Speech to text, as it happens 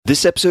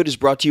This episode is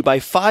brought to you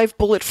by 5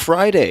 Bullet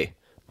Friday,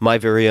 my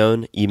very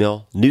own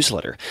email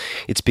newsletter.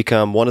 It's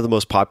become one of the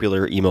most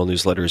popular email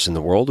newsletters in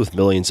the world with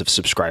millions of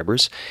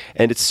subscribers,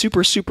 and it's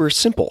super, super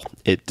simple.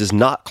 It does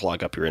not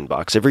clog up your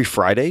inbox. Every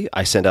Friday,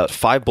 I send out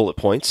 5 bullet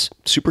points,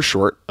 super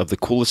short, of the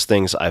coolest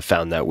things I've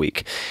found that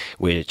week,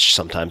 which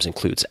sometimes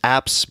includes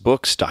apps,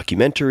 books,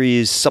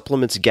 documentaries,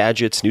 supplements,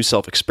 gadgets, new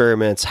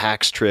self-experiments,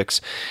 hacks,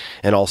 tricks,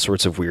 and all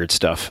sorts of weird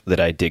stuff that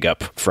I dig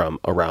up from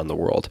around the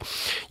world.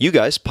 You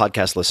guys,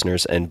 podcast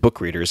listeners and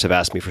book readers, have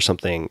asked me for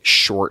something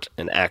short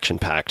and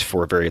action-packed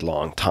for a very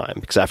long time,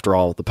 because after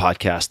all, the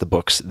podcast, the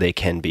books, they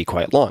can be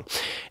quite long.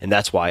 And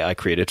that's why I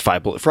created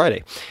 5 Bullet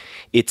Friday.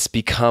 It's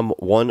become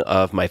one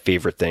of my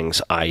favorite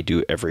things I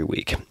do every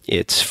week.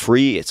 It's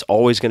free. It's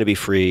always going to be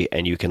free.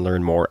 And you can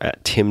learn more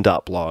at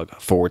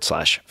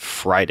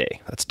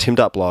tim.blog/Friday. That's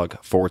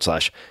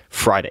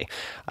tim.blog/Friday.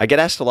 I get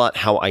asked a lot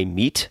how I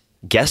meet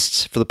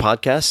guests for the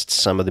podcast,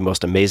 some of the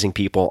most amazing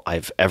people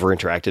I've ever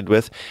interacted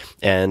with.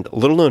 And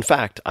little known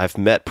fact, I've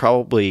met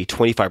probably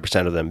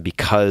 25% of them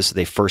because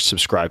they first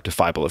subscribed to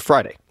 5 Bullet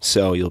Friday.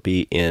 So you'll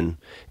be in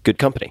good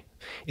company.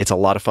 It's a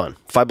lot of fun.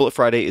 5 Bullet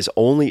Friday is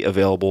only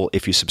available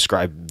if you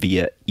subscribe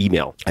via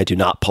email. I do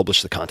not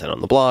publish the content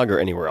on the blog or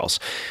anywhere else.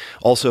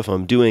 Also, if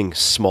I'm doing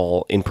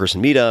small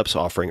in-person meetups,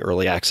 offering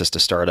early access to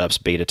startups,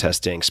 beta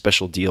testing,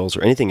 special deals,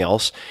 or anything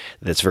else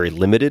that's very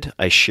limited,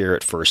 I share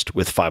it first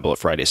with 5 Bullet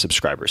Friday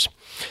subscribers.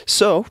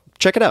 So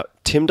check it out,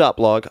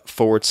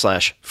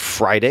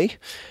 tim.blog/Friday.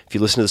 If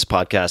you listen to this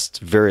podcast, it's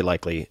very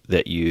likely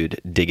that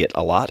you'd dig it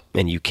a lot.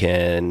 And you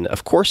can,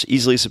 of course,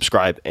 easily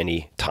subscribe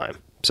anytime.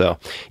 So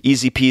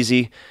easy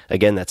peasy.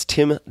 Again, that's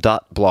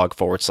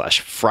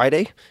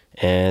tim.blog/Friday.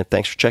 And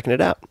thanks for checking it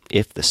out,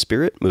 if the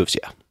spirit moves you.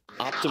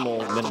 Optimal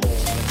minimal.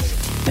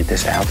 At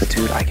this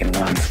altitude, I can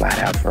run flat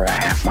out for a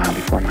half mile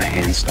before my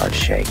hands start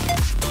shaking.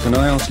 Can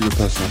I answer your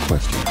personal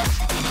question?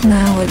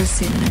 Now would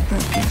seem an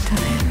appropriate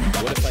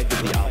time. What if I did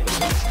the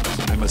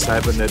opposite? I'm a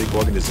cybernetic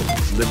organism,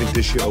 living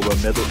tissue over a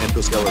metal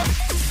endoskeleton.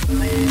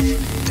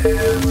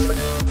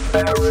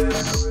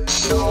 Ferriss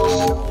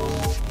Show.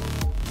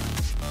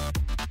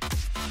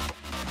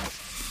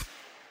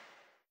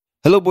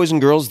 Hello, boys and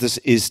girls. This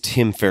is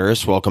Tim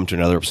Ferriss. Welcome to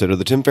another episode of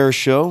The Tim Ferriss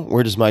Show,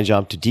 where it is my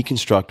job to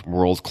deconstruct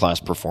world-class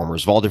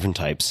performers of all different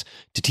types,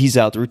 to tease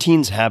out the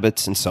routines,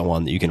 habits, and so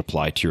on that you can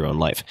apply to your own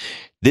life.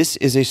 This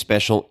is a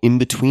special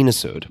in-between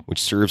episode,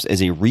 which serves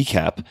as a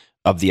recap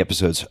of the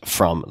episodes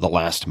from the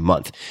last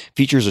month.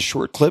 Features a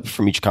short clip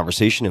from each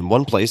conversation in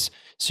one place,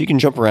 so you can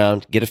jump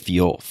around, get a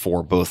feel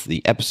for both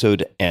the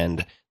episode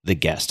and the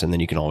guest, and then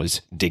you can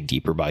always dig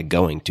deeper by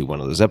going to one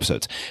of those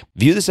episodes.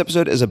 View this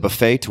episode as a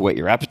buffet to whet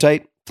your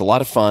appetite. It's a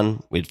lot of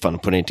fun. We had fun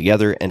putting it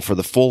together. And for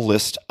the full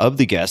list of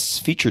the guests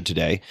featured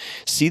today,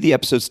 see the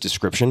episode's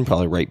description,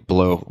 probably right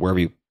below wherever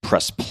you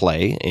press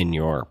play in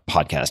your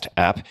podcast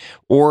app.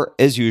 Or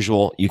as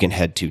usual, you can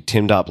head to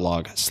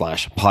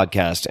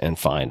tim.blog/podcast and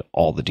find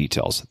all the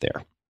details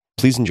there.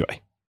 Please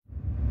enjoy.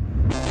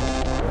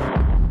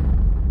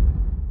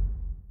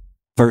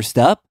 First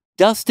up,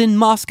 Dustin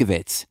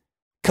Moskovitz,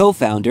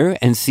 co-founder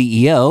and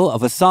CEO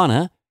of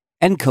Asana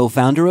and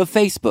co-founder of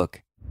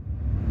Facebook.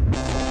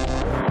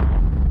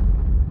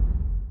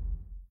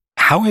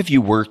 How have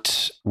you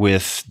worked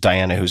with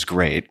Diana, who's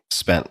great,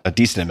 spent a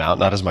decent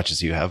amount, not as much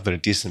as you have, but a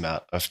decent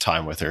amount of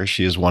time with her?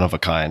 She is one of a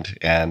kind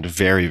and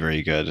very,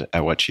 very good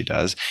at what she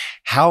does.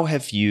 How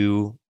have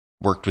you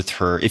worked with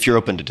her, if you're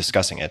open to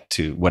discussing it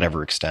to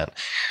whatever extent,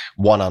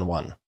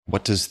 one-on-one?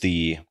 What does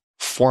the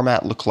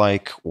format look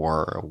like,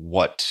 or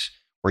what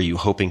were you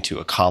hoping to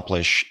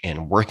accomplish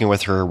in working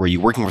with her? Were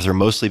you working with her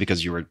mostly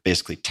because you were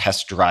basically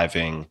test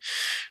driving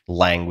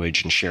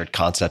language and shared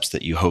concepts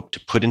that you hoped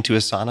to put into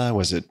Asana?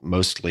 Was it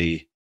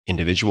mostly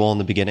individual in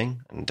the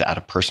beginning and out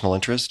of personal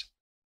interest?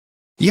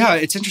 Yeah,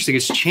 it's interesting.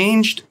 It's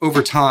changed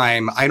over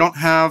time. I don't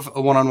have a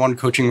one-on-one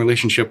coaching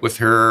relationship with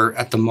her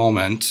at the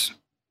moment,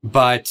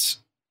 but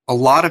a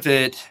lot of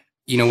it,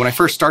 when I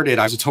first started,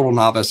 I was a total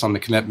novice on the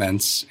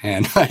commitments,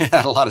 and I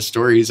had a lot of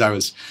stories I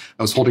was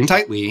holding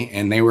tightly,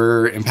 and they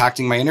were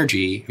impacting my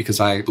energy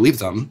because I believed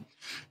them.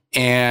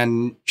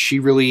 And she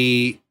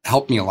really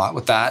helped me a lot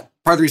with that.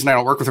 Part of the reason I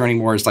don't work with her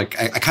anymore is I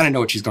kind of know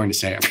what she's going to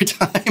say every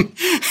time.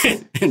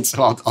 And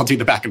so I'll do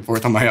the back and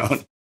forth on my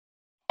own.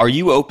 Are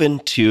you open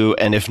to,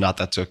 and if not,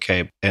 that's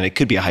okay, and it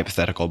could be a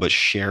hypothetical, but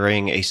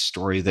sharing a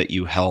story that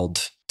you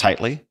held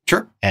tightly?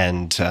 Sure.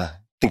 And I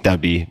think that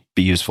would be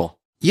useful.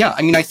 Yeah,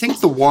 I think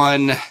the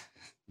one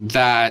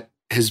that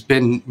has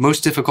been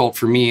most difficult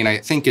for me, and I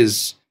think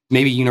is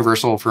maybe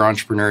universal for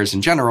entrepreneurs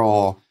in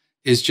general,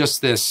 is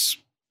just this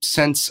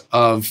sense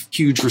of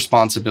huge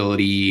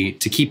responsibility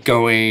to keep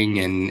going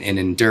and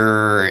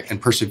endure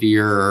and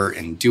persevere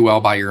and do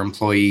well by your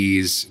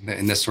employees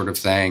and this sort of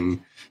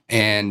thing.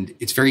 And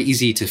it's very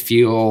easy to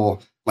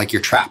feel like you're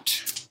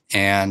trapped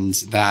and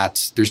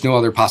that there's no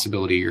other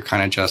possibility. You're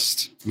kind of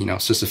just,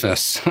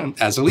 Sisyphus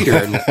as a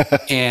leader.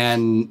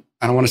 And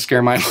I don't want to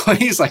scare my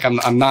employees.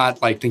 I'm not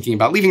thinking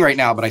about leaving right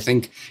now, but I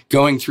think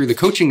going through the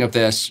coaching of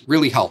this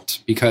really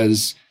helped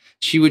because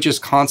she would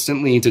just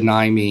constantly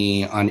deny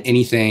me on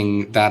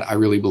anything that I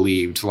really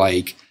believed.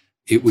 Like,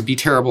 it would be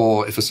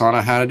terrible if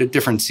Asana had a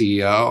different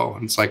CEO.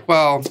 And it's like,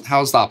 well,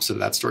 how's the opposite of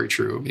that story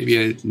true? Maybe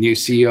a new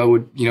CEO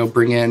would,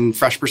 bring in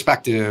fresh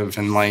perspective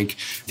and like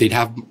they'd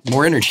have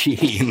more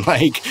energy and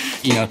like,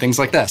 things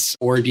like this.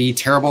 Or it'd be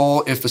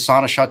terrible if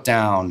Asana shut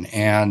down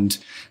and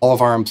all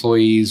of our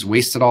employees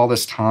wasted all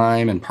this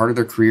time and part of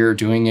their career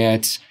doing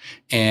it.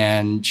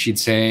 And she'd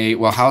say,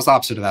 well, how's the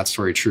opposite of that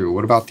story true?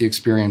 What about the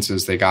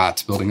experiences they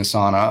got building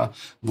Asana?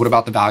 What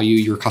about the value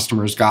your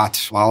customers got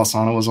while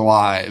Asana was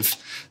alive?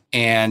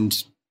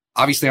 And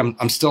obviously,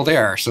 I'm still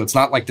there. So it's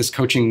not like this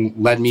coaching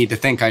led me to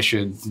think I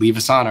should leave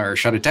Asana or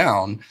shut it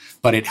down,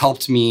 but it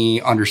helped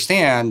me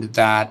understand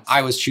that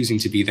I was choosing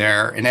to be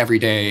there. And every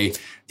day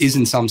is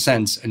in some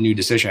sense a new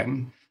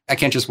decision. I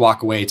can't just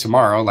walk away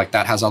tomorrow. Like,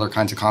 that has other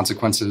kinds of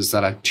consequences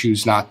that I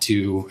choose not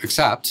to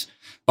accept.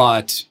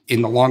 But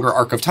in the longer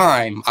arc of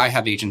time, I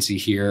have agency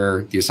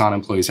here. The Asana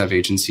employees have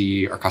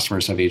agency. Our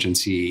customers have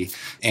agency.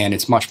 And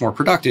it's much more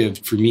productive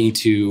for me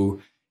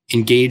to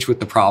engage with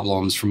the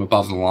problems from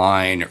above the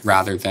line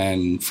rather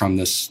than from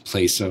this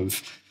place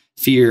of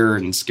fear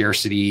and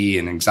scarcity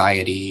and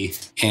anxiety.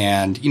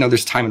 And,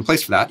 there's time and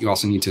place for that. You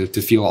also need to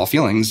feel all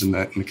feelings in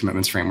the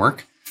commitments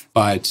framework.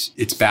 But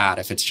it's bad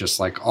if it's just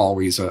like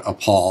always a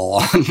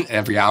pall on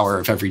every hour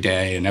of every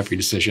day and every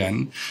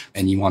decision.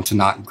 And you want to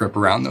not grip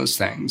around those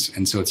things.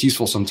 And so it's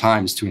useful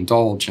sometimes to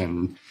indulge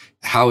in,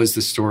 how is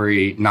the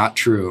story not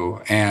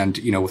true? And,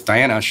 with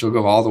Diana, she'll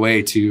go all the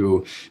way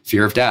to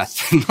fear of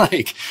death and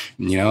like,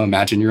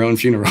 imagine your own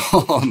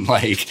funeral and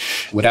like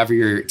whatever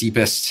your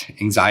deepest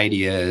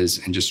anxiety is,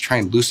 and just try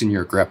and loosen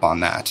your grip on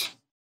that.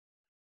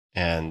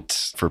 And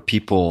for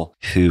people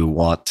who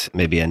want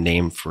maybe a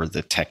name for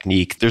the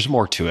technique, there's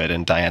more to it.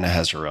 And Diana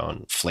has her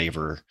own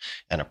flavor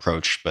and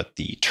approach, but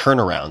the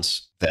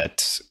turnarounds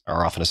that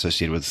are often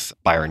associated with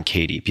Byron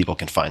Katie, people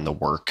can find the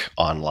work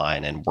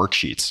online and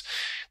worksheets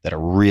that are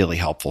really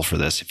helpful for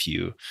this if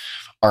you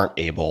aren't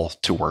able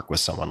to work with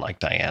someone like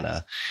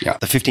Diana. Yeah.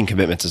 The 15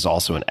 Commitments is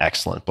also an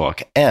excellent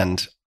book,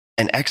 and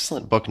an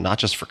excellent book not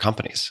just for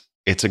companies.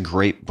 It's a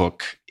great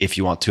book if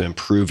you want to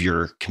improve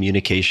your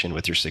communication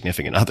with your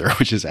significant other,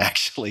 which is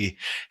actually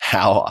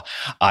how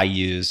I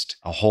used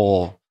a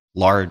whole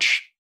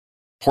large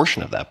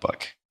portion of that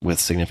book with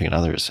significant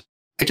others.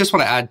 I just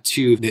want to add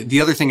to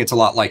the other thing it's a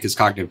lot like is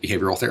cognitive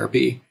behavioral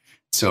therapy.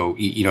 So,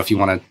 if you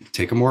want to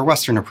take a more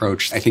Western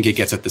approach, I think it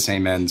gets at the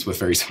same ends with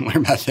very similar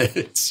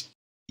methods.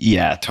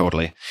 Yeah,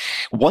 totally.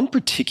 One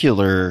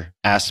particular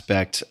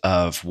aspect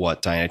of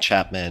what Diana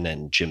Chapman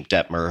and Jim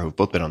Detmer, who've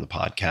both been on the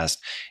podcast,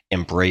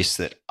 embrace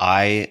that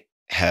I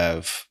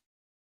have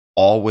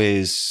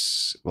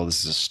always, well,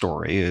 this is a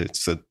story.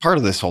 It's a part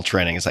of this whole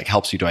training is like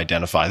helps you to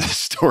identify the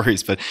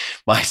stories. But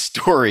my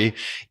story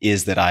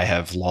is that I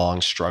have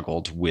long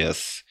struggled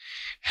with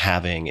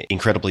having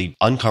incredibly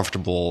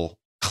uncomfortable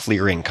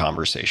clearing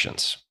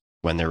conversations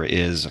when there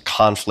is a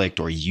conflict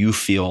or you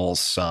feel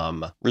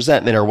some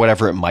resentment or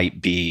whatever it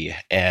might be.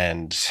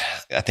 And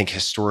I think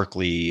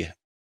historically,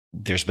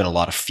 there's been a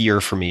lot of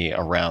fear for me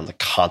around the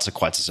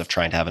consequences of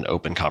trying to have an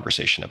open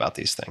conversation about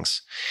these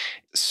things.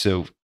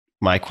 So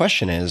my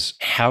question is,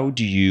 how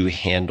do you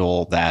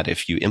handle that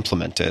if you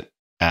implement it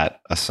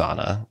at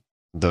Asana,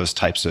 those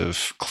types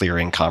of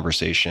clearing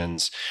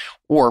conversations?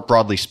 Or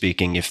broadly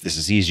speaking, if this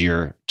is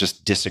easier,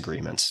 just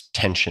disagreements,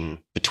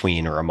 tension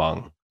between or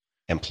among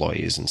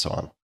employees and so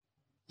on.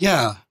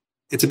 Yeah,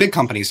 it's a big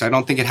company, so I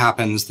don't think it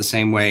happens the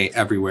same way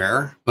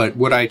everywhere. But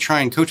what I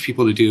try and coach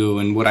people to do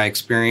and what I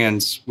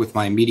experience with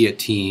my immediate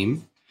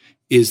team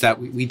is that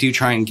we do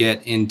try and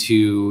get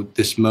into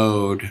this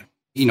mode.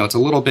 It's a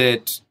little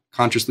bit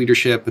conscious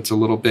leadership. It's a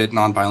little bit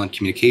nonviolent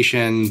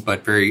communication,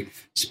 but very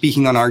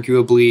speaking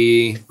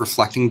unarguably,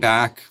 reflecting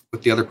back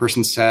what the other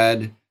person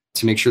said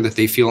to make sure that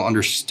they feel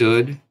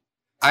understood.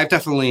 I've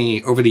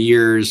definitely, over the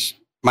years,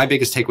 my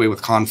biggest takeaway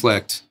with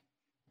conflict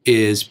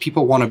is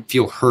people want to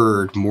feel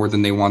heard more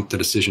than they want the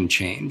decision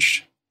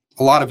changed.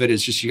 A lot of it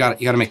is just you got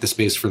to make the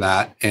space for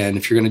that. And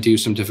if you're going to do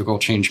some difficult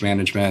change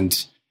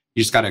management,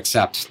 you just got to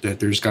accept that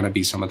there's going to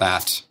be some of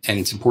that. And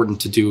it's important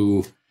to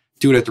do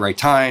it at the right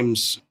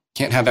times.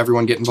 Can't have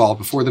everyone get involved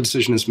before the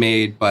decision is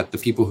made, but the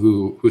people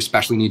who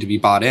especially need to be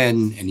bought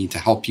in and need to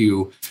help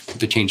you with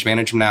the change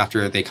management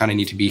after, they kind of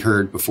need to be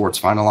heard before it's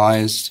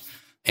finalized.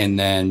 And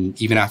then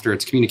even after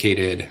it's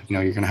communicated,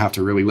 you're going to have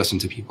to really listen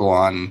to people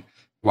on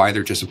why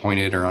they're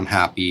disappointed or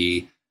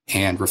unhappy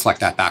and reflect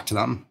that back to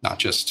them, not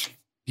just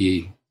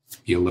be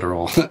a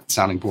literal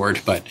sounding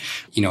board, but,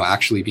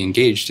 actually be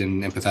engaged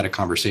in empathetic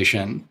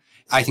conversation.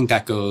 I think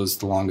that goes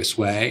the longest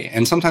way.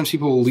 And sometimes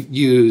people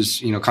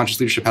use, conscious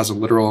leadership has a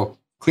literal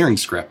clearing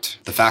script.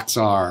 The facts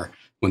are,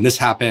 when this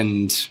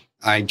happened,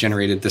 I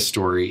generated this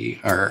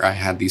story or I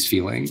had these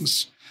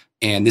feelings.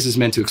 And this is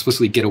meant to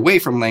explicitly get away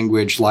from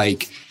language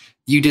like,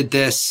 you did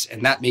this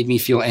and that made me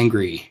feel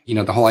angry.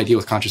 The whole idea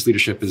with conscious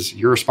leadership is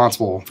you're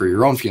responsible for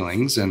your own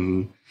feelings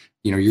and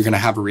you're going to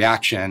have a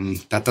reaction.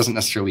 That doesn't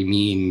necessarily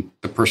mean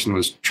the person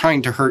was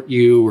trying to hurt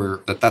you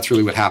or that that's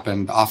really what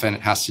happened. Often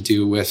it has to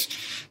do with,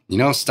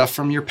 stuff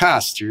from your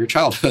past or your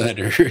childhood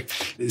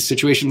or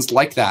situations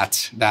like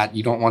that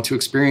you don't want to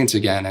experience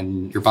again.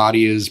 And your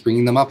body is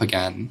bringing them up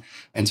again.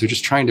 And so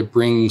just trying to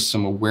bring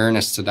some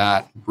awareness to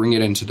that, bring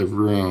it into the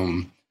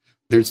room.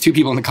 There's two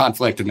people in the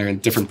conflict and they're in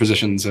different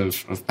positions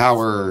of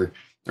power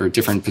or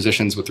different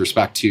positions with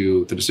respect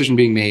to the decision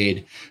being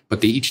made,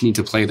 but they each need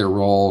to play their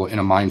role in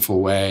a mindful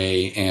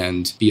way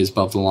and be as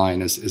above the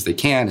line as they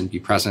can and be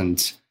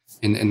present.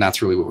 And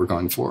that's really what we're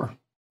going for.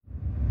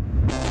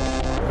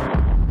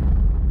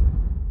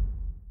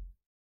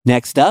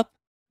 Next up,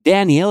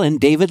 Daniel and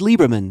David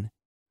Lieberman,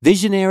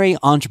 visionary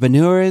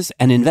entrepreneurs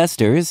and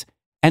investors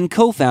and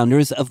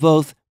co-founders of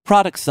both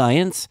Product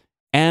Science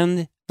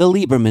and the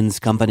Lieberman's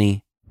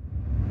Company.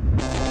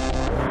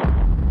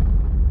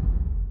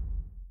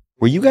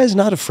 Were you guys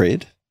not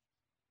afraid?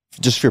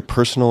 Just for your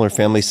personal or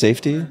family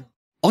safety?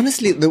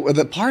 Honestly,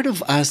 the part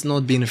of us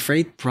not being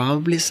afraid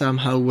probably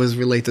somehow was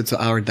related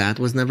to our dad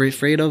was never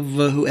afraid of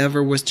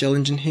whoever was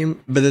challenging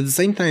him. But at the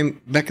same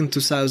time, back in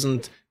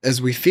 2000,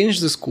 as we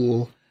finished the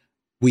school,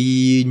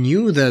 we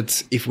knew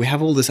that if we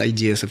have all these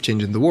ideas of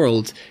changing the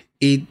world,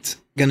 it's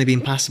gonna be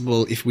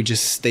impossible if we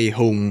just stay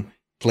home,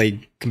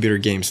 play computer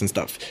games and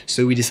stuff.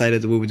 So we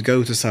decided we would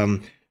go to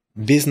some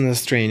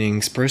business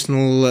trainings,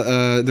 personal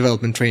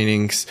development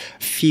trainings,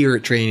 fear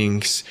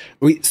trainings.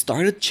 We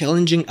started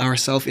challenging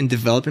ourselves in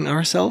developing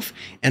ourselves.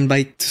 And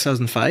by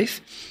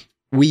 2005,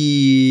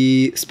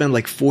 we spent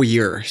like 4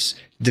 years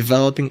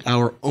developing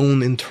our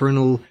own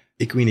internal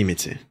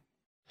equanimity.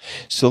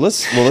 So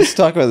let's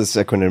talk about this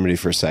equanimity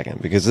for a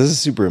second, because this is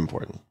super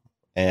important.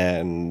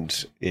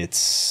 And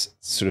it's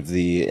sort of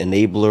the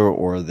enabler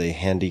or the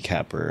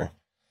handicapper,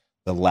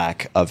 the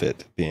lack of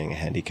it being a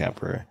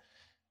handicapper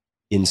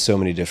in so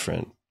many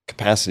different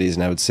capacities.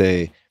 And I would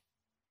say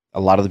a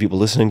lot of the people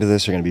listening to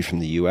this are going to be from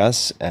the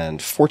US.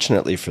 And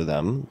fortunately for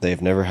them, they've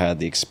never had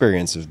the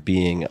experience of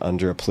being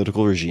under a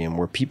political regime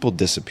where people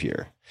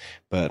disappear.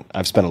 But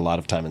I've spent a lot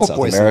of time in South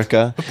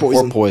America,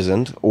 or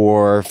poisoned,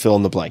 or fill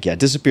in the blank. Yeah,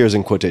 disappears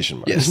in quotation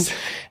marks. Yes.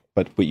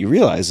 But what you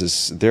realize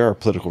is there are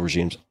political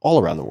regimes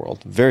all around the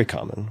world, very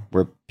common,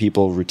 where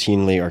people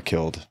routinely are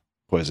killed,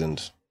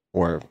 poisoned,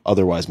 or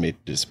otherwise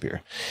made to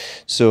disappear.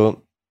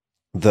 So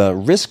the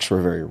risks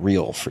were very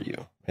real for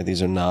you. And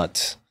these are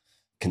not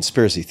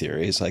conspiracy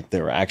theories, like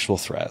there were actual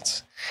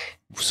threats.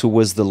 So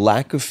was the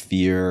lack of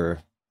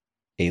fear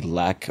a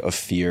lack of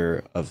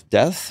fear of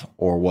death,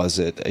 or was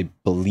it a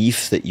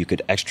belief that you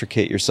could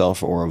extricate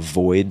yourself or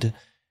avoid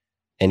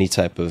any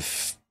type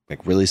of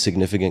like really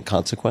significant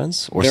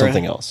consequence, or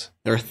something else?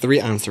 There are 3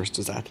 answers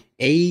to that.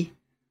 A,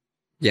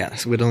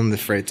 yes, we don't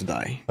afraid to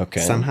die.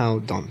 Okay. Somehow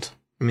don't.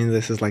 I mean,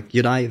 this is like,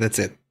 you die, that's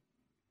it.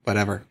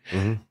 Whatever.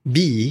 Mm-hmm.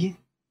 B,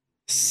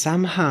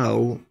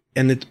 somehow,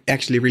 and it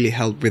actually really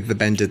helped with the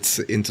bandits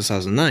in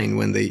 2009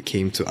 when they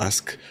came to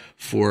ask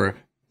for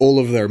all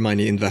of their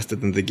money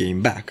invested in the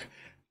game back.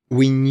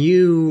 We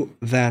knew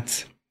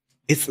that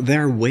it's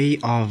their way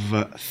of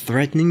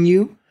threatening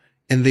you,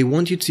 and they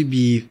want you to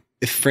be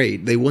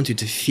afraid. They want you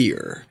to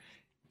fear.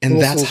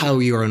 And that's how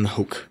you're on the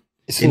hook.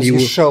 As soon as you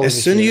show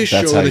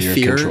the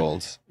fear,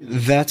 controlled.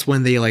 That's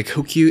when they like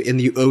hook you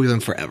and you owe them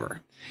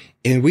forever.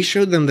 And we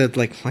showed them that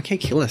like, okay,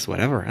 kill us,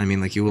 whatever. I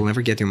mean, like you will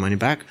never get your money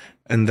back.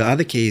 And the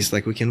other case,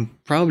 like we can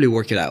probably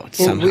work it out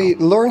somehow. We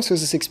learned through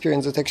this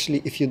experience that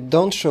actually if you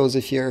don't show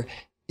the fear,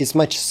 it's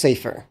much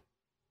safer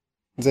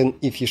than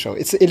if you show.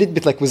 It's a little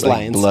bit like with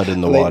lions. Blood in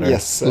the water.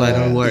 Yes. Blood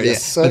in the water,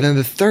 yes. But then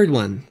the third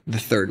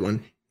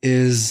one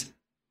is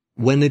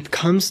when it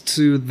comes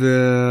to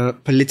the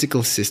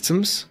political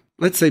systems,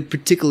 let's say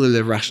particularly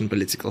the Russian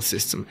political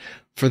system,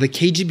 for the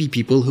KGB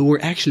people who were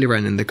actually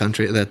running the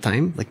country at that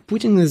time, like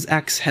Putin is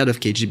ex-head of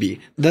KGB.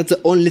 That's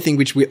the only thing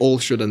which we all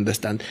should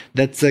understand.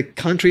 That's a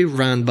country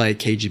run by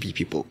KGB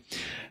people.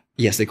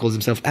 Yes, they call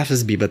themselves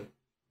FSB, but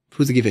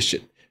who's to give a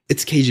shit?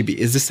 It's KGB.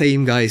 It's the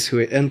same guys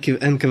who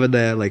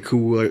NKVD, like who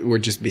were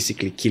just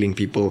basically killing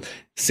people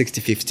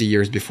 60, 50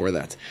 years before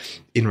that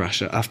in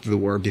Russia, after the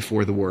war,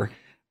 before the war.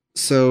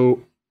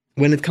 So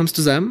when it comes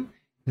to them,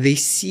 they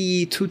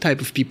see 2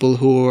 types of people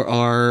who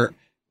are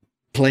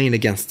playing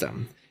against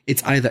them.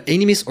 It's either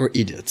enemies or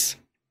idiots.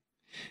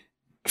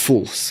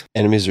 Fools.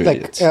 Enemies or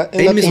idiots.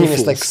 Enemies or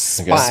fools. Like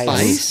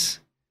spies.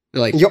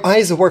 Like your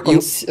eyes work on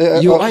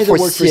you either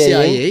work for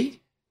CIA,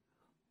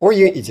 or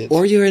you're an idiot.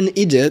 Or you're an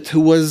idiot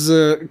who was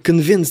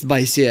convinced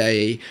by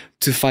CIA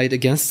to fight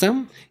against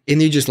them,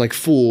 and you're just like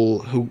fool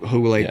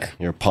who like... Yeah,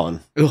 you're a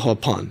pawn. A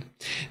pawn.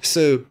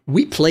 So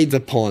we played the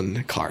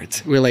pawn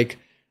card. We're like,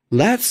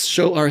 let's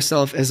show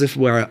ourselves as if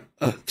we're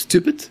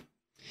stupid.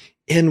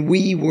 And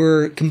we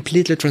were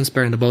completely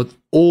transparent about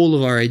all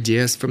of our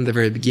ideas from the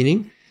very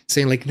beginning,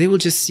 saying like, they will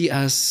just see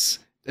us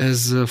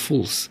as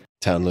fools.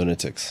 Town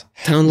lunatics.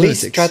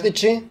 This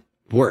strategy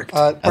worked.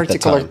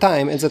 Particular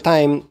time. At the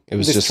time, It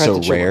was the just so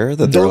strategy rare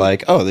that they're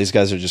like, oh, these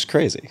guys are just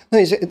crazy. No,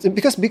 it's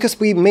because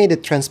we made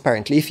it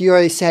transparently. If you are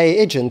a CIA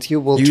agent, you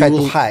will try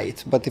to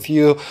hide. But if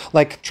you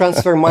like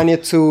transfer money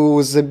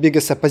to the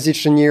biggest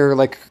opposition,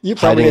 like you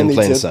probably hiding in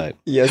plain sight.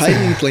 Yes.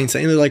 Hiding in plain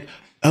sight. And they're like,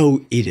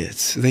 oh,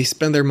 idiots. They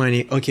spend their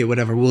money. Okay,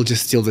 whatever. We'll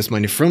just steal this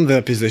money from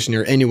the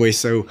oppositioner anyway.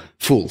 So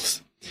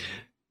fools.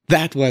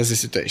 That was the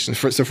situation.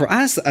 So for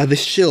us, the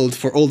shield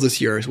for all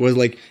those years was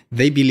like,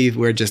 they believe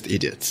we're just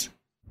idiots.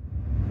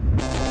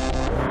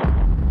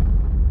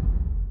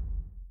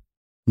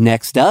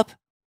 Next up,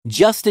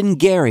 Justin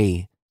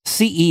Gary,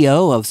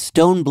 CEO of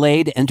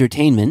Stoneblade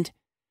Entertainment,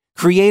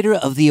 creator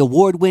of the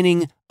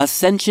award-winning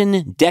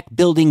Ascension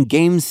deck-building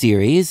game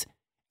series,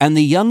 and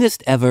the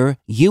youngest ever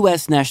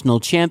U.S. national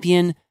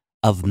champion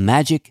of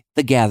Magic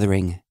the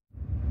Gathering.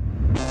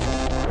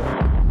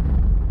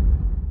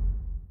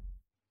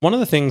 One of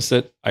the things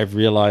that I've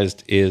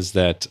realized is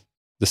that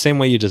the same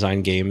way you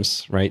design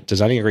games, right?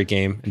 Designing a great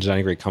game and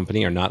designing a great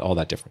company are not all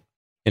that different.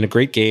 In a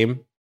great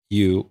game,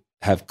 you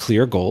have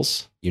clear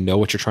goals. You know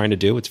what you're trying to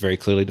do. It's very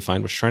clearly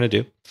defined what you're trying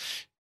to do.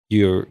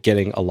 You're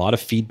getting a lot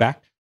of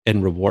feedback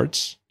and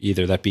rewards,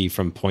 either that be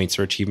from points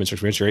or achievements or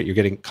experience, right? You're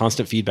getting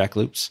constant feedback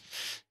loops.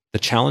 The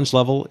challenge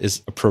level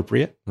is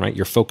appropriate, right?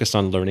 You're focused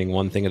on learning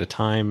one thing at a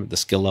time. The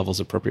skill level is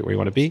appropriate where you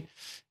want to be.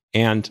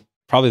 And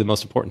probably the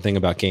most important thing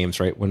about games,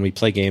 right? When we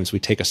play games, we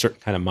take a certain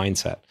kind of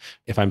mindset.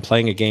 If I'm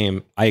playing a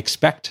game, I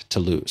expect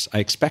to lose. I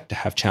expect to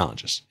have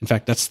challenges. In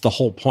fact, that's the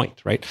whole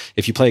point, right?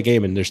 If you play a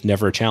game and there's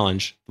never a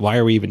challenge, why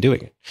are we even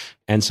doing it?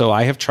 And so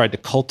I have tried to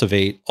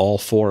cultivate all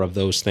four of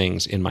those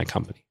things in my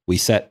company. We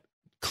set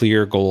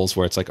clear goals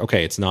where it's like,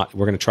 okay, it's not,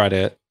 we're going to try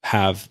to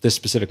have this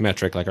specific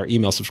metric, like our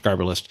email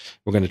subscriber list,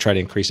 we're going to try to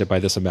increase it by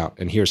this amount.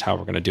 And here's how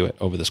we're going to do it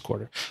over this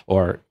quarter.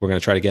 Or we're going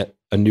to try to get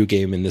a new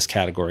game in this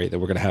category that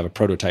we're going to have a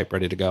prototype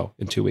ready to go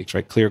in 2 weeks,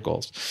 right? Clear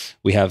goals.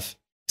 We have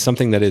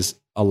something that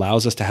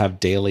allows us to have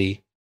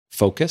daily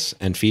focus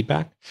and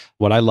feedback.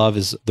 What I love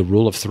is the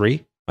rule of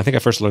 3. I think I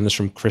first learned this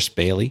from Chris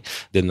Bailey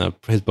in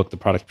his book, The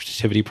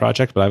Productivity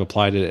Project, but I've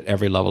applied it at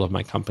every level of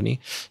my company.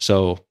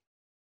 So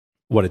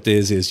what it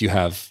is you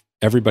have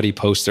everybody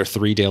posts their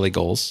 3 daily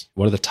goals.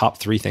 What are the top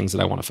 3 things that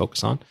I want to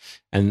focus on?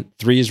 And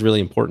 3 is really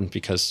important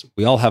because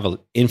we all have an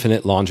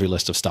infinite laundry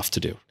list of stuff to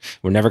do.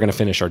 We're never going to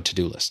finish our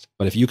to-do list.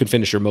 But if you can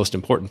finish your most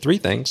important 3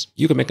 things,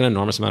 you can make an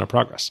enormous amount of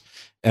progress.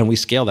 And we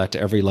scale that to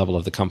every level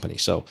of the company.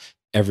 So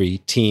every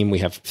team, we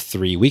have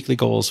 3 weekly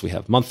goals, we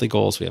have monthly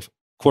goals, we have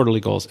quarterly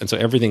goals. And so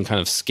everything kind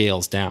of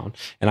scales down.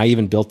 And I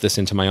even built this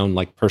into my own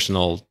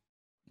personal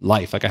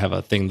life. Like I have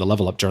a thing, the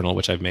Level Up Journal,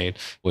 which I've made,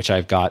 which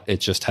I've got, it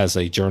just has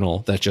a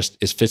journal that just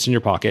fits in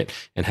your pocket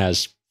and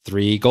has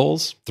 3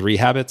 goals, 3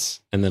 habits,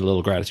 and then a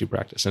little gratitude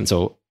practice. And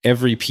so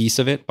every piece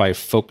of it, by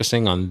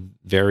focusing on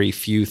very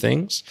few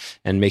things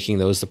and making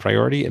those the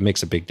priority, it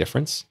makes a big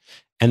difference.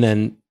 And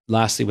then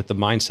lastly, with the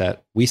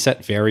mindset, we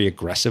set very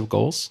aggressive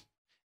goals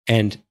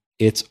and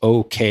it's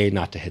okay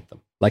not to hit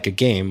them. Like a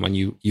game, when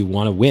you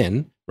want to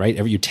win, right?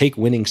 You take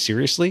winning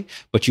seriously,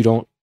 but you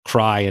don't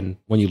cry and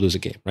when you lose a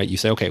game, right? You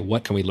say, okay,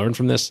 what can we learn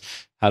from this?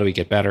 How do we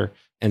get better?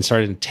 And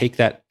starting to take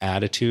that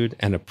attitude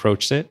and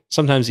approach it,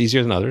 sometimes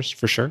easier than others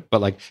for sure,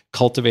 but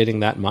cultivating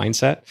that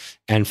mindset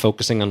and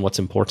focusing on what's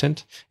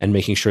important and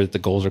making sure that the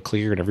goals are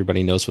clear and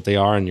everybody knows what they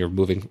are and you're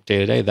moving day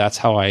to day. That's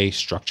how I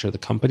structure the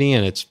company.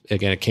 And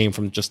it came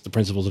from just the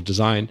principles of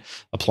design,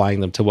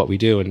 applying them to what we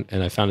do.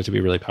 And I found it to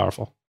be really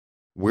powerful.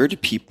 Where do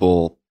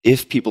people,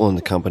 if people in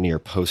the company are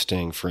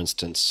posting, for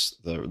instance,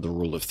 the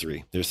rule of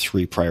 3, there's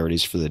 3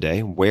 priorities for the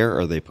day, where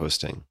are they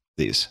posting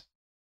these?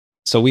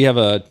 So we have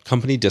a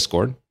company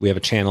Discord. We have a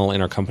channel in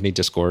our company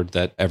Discord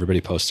that everybody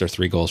posts their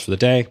 3 goals for the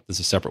day. There's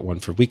a separate one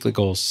for weekly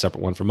goals, a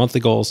separate one for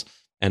monthly goals,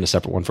 and a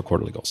separate one for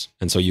quarterly goals.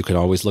 And so you can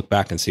always look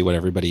back and see what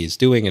everybody is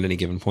doing at any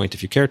given point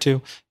if you care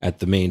to, at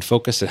the main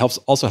focus. It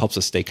also helps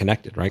us stay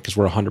connected, right? Because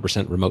we're a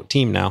 100% remote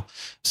team now.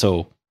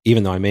 So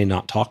even though I may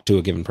not talk to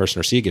a given person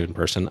or see a given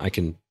person, I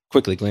can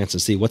quickly glance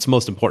and see what's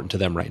most important to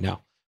them right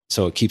now.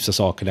 So it keeps us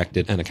all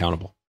connected and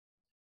accountable.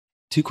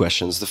 2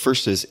 questions. The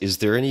first is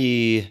there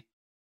any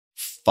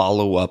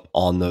follow-up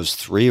on those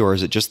 3, or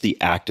is it just the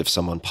act of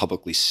someone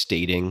publicly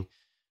stating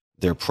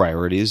their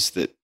priorities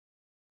that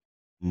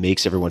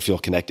makes everyone feel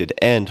connected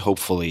and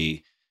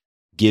hopefully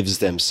gives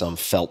them some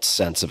felt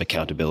sense of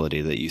accountability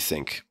that you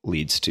think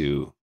leads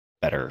to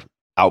better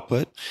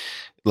output?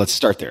 Let's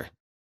start there.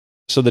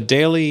 So the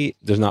daily,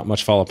 there's not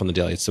much follow-up on the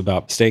daily. It's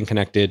about staying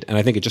connected. And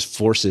I think it just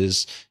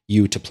forces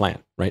you to plan,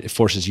 right? It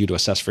forces you to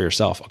assess for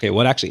yourself, okay,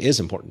 what actually is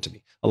important to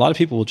me? A lot of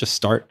people will just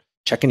start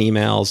checking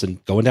emails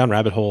and going down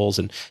rabbit holes,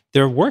 and they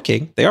are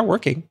working,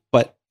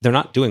 but they're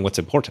not doing what's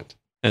important.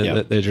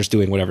 And they're just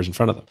doing whatever's in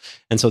front of them.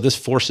 And so this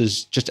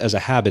forces, just as a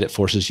habit, it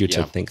forces you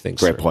to think things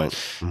through. Great point.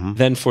 Mm-hmm.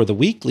 Then for the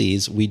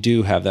weeklies, we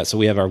do have that. So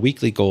we have our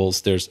weekly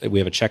goals. We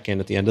have a check-in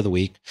at the end of the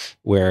week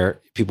where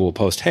people will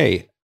post,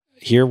 hey,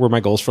 here were my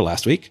goals for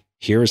last week.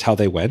 Here is how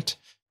they went.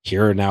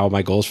 Here are now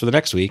my goals for the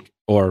next week.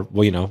 Or,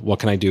 well, what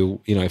can I do?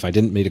 If I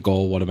didn't meet a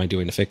goal, what am I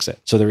doing to fix it?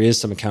 So there is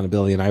some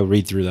accountability, and I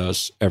read through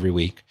those every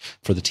week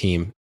for the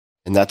team.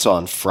 And that's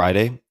on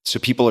Friday. So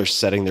people are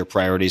setting their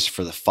priorities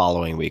for the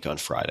following week on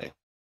Friday.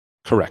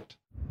 Correct.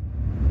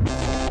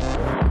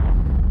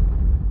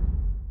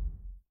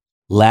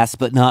 Last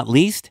but not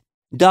least,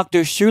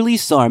 Dr. Shirley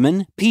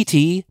Sarman,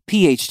 PT,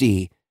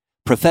 PhD,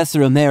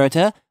 Professor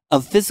Emerita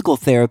of Physical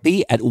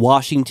Therapy at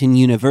Washington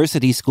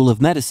University School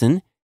of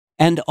Medicine,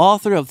 and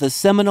author of the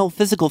seminal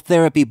physical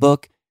therapy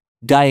book,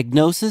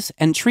 Diagnosis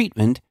and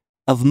Treatment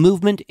of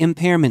Movement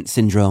Impairment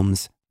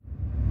Syndromes.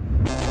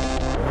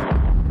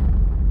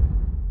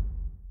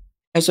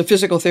 As a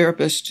physical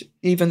therapist,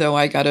 even though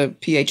I got a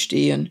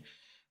PhD in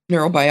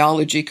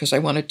neurobiology because I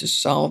wanted to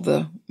solve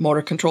the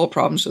motor control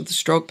problems of the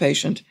stroke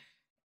patient,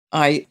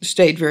 I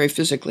stayed very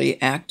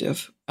physically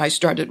active. I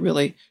started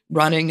really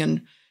running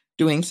and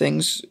doing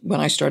things when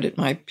I started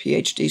my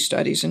PhD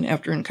studies and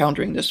after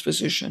encountering this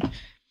physician,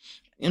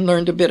 and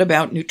learned a bit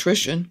about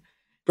nutrition,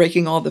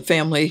 breaking all the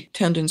family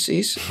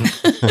tendencies.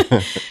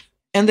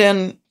 And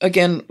then,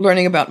 again,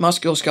 learning about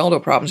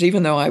musculoskeletal problems,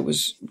 even though I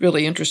was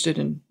really interested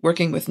in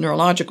working with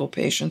neurological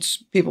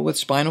patients, people with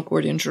spinal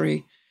cord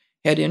injury,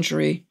 head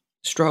injury,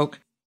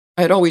 stroke.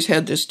 I had always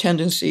had this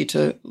tendency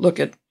to look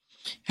at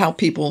how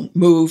people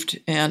moved,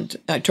 and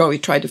I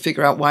always tried to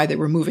figure out why they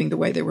were moving the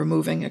way they were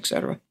moving, et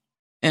cetera,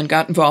 and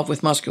got involved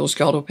with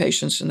musculoskeletal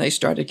patients, and they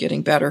started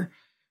getting better.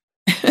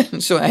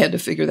 So I had to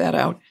figure that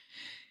out.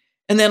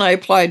 And then I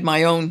applied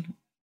my own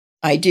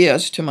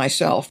ideas to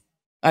myself.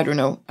 I don't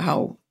know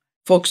how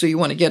folksy you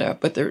want to get at,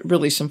 but there are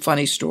really some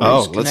funny stories.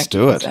 Oh, let's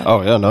do it.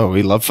 Oh, yeah, no,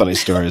 we love funny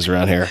stories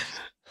around here.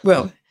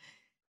 Well,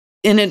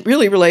 and it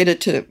really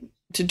related to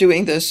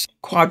doing this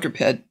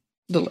quadruped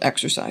little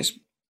exercise.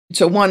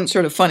 So one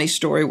sort of funny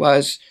story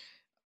was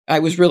I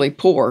was really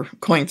poor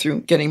going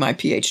through getting my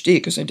PhD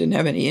because I didn't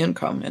have any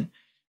income and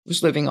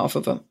was living off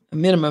of a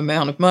minimum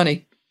amount of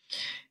money.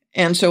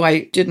 And so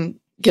I didn't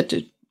get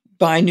to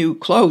buy new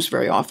clothes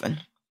very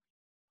often.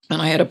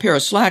 And I had a pair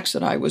of slacks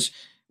that I was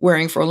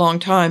wearing for a long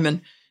time,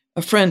 and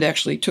a friend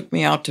actually took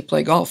me out to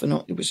play golf,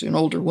 and it was an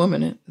older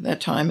woman at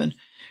that time, and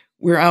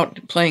we're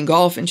out playing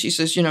golf, and she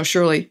says,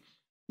 Shirley,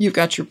 you've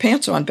got your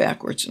pants on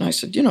backwards. And I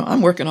said,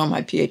 I'm working on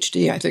my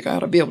PhD. I think I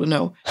ought to be able to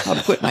know how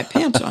to put my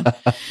pants on.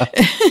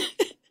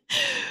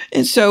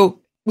 And so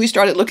we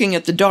started looking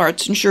at the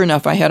darts, and sure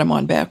enough, I had them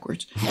on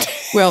backwards.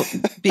 Well,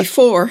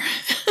 before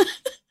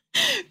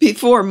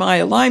my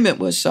alignment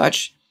was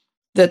such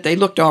that they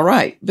looked all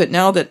right. But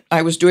now that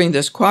I was doing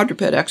this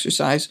quadruped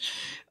exercise,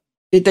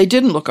 they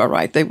didn't look all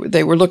right.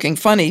 They were looking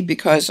funny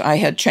because I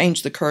had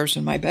changed the curves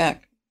in my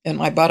back and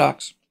my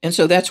buttocks. And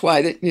so that's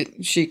why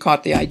she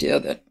caught the idea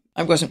that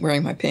I wasn't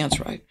wearing my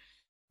pants right.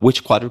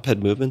 Which quadruped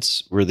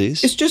movements were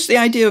these? It's just the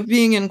idea of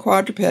being in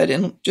quadruped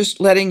and just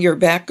letting your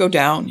back go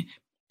down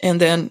and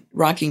then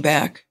rocking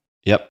back.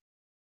 Yep.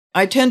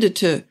 I tended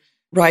to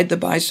ride the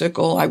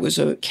bicycle. I was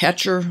a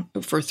catcher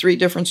for 3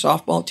 different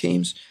softball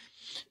teams.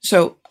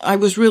 So I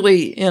was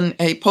really in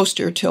a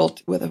posterior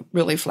tilt with a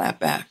really flat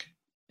back.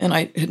 And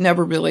I had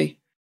never really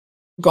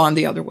gone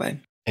the other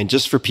way. And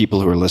just for people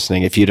who are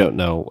listening, if you don't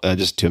know,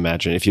 just to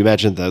imagine, if you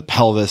imagine the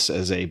pelvis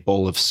as a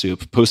bowl of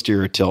soup,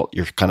 posterior tilt,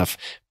 you're kind of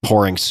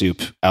pouring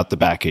soup out the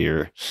back of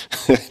your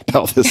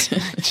pelvis,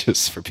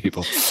 just for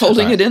people.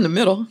 Holding it in the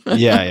middle.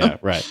 Yeah,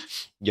 right.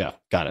 Yeah,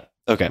 got it.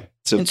 Okay.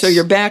 So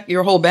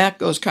your whole back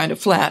goes kind of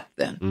flat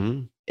then.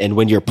 Mm-hmm. And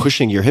when you're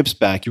pushing your hips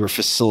back, you were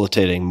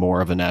facilitating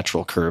more of a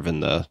natural curve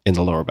in the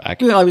lower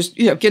back. Well, I was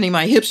getting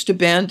my hips to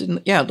bend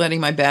and letting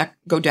my back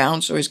go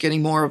down, so I was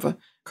getting more of a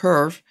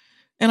curve.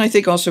 And I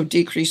think also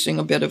decreasing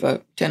a bit of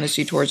a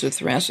tendency towards a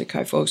thoracic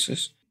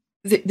kyphosis.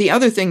 The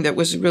other thing that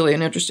was really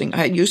interesting,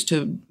 I used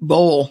to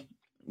bowl,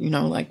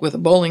 like with a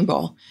bowling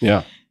ball.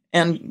 Yeah.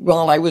 And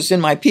while I was in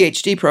my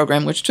PhD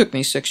program, which took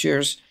me 6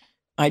 years,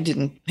 I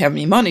didn't have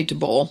any money to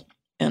bowl.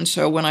 And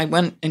so when I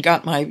went and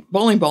got my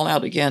bowling ball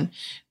out again,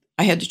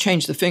 I had to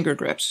change the finger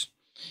grips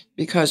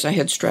because I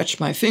had stretched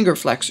my finger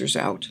flexors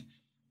out.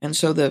 And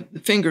so the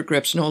finger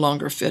grips no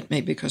longer fit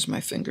me because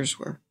my fingers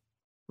were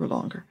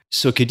longer.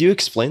 So could you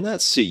explain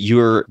that? So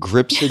your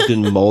grips had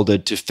been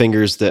molded to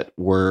fingers that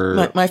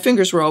were... My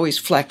fingers were always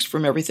flexed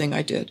from everything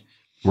I did.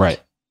 Right.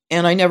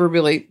 And I never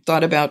really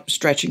thought about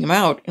stretching them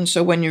out. And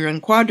so when you're in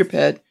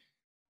quadruped,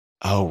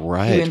 oh,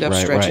 right, you end up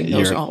stretching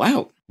those all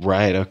out.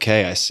 Right.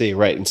 Okay. I see.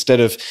 Right.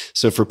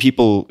 So for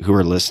people who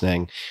are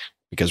listening,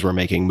 because we're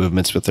making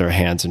movements with their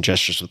hands and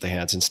gestures with the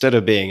hands, instead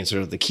of being in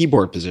sort of the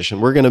keyboard position,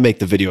 we're going to make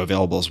the video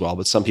available as well,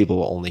 but some people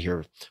will only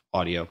hear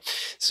audio.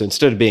 So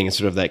instead of being in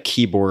sort of that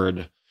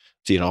keyboard,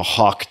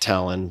 hawk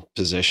talon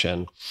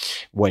position,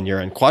 when you're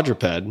in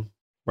quadruped,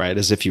 right,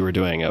 as if you were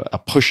doing a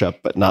push-up,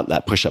 but not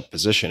that push-up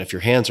position. If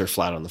your hands are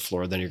flat on the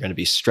floor, then you're going to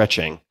be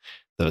stretching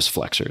those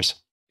flexors.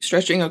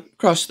 Stretching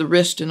across the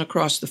wrist and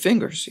across the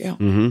fingers, yeah.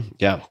 Mm-hmm.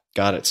 Yeah,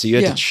 got it. So you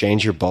had to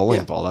change your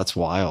bowling ball. That's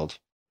wild.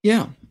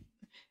 Yeah.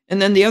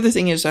 And then the other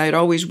thing is I had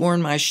always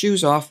worn my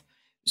shoes off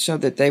so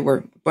that they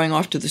were going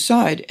off to the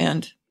side.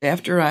 And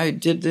after I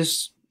did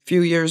this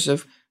few years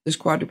of this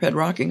quadruped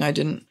rocking, I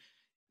didn't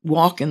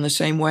walk in the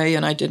same way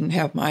and I didn't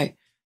have my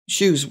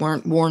shoes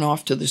weren't worn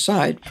off to the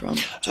side from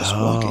just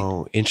walking.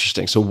 Oh,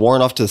 interesting. So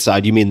worn off to the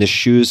side, you mean the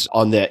shoes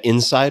on the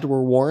inside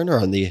were worn or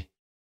on the...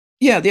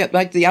 Yeah,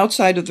 like the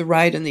outside of the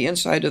right and the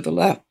inside of the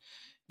left.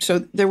 So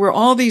there were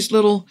all these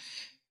little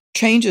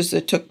changes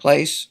that took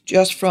place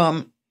just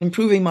from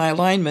improving my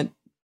alignment,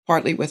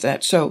 partly with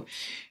that. So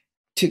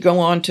to go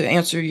on to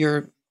answer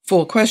your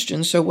full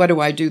question, so what do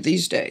I do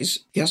these days?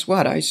 Guess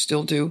what? I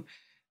still do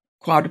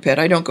quadruped.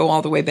 I don't go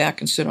all the way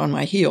back and sit on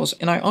my heels.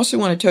 And I also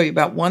want to tell you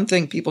about one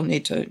thing people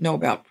need to know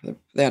about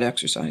that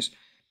exercise.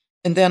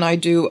 And then I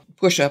do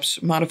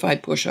push-ups,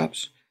 modified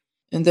push-ups.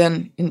 And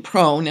then in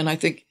prone, and I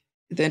think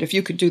that if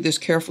you could do this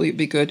carefully, it'd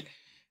be good,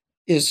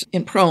 is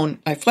in prone,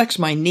 I flex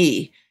my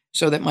knee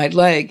so that my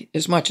leg,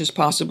 as much as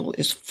possible,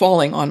 is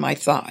falling on my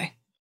thigh.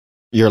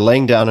 You're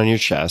laying down on your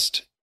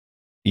chest.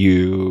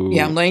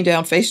 Yeah, I'm laying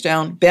down, face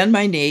down, bend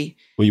my knee.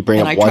 Well, you bring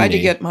and up I one try knee.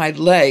 to get my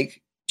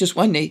leg, just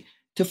one knee,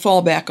 to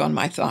fall back on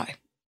my thigh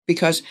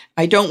because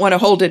I don't want to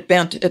hold it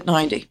bent at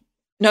 90.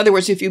 In other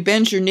words, if you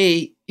bend your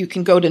knee, you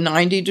can go to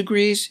 90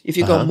 degrees. If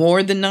you go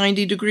more than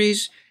 90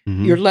 degrees,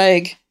 your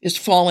leg is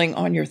falling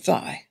on your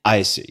thigh.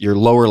 I see. Your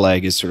lower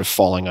leg is sort of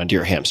falling onto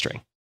your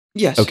hamstring.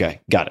 Yes.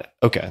 Okay. Got it.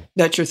 Okay.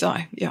 That's your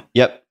thigh. Yeah.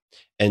 Yep.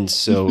 And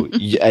so,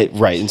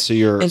 right. And so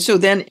you're... And so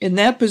then in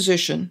that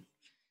position,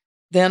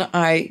 then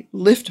I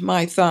lift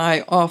my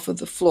thigh off of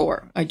the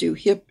floor. I do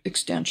hip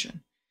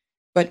extension,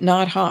 but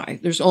not high.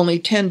 There's only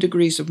 10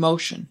 degrees of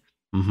motion,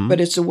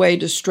 but it's a way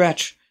to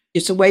stretch.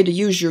 It's a way to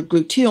use your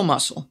gluteal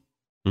muscle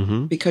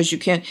because you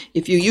can't,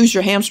 if you use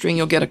your hamstring,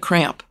 you'll get a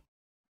cramp.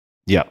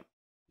 Yeah.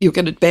 You'll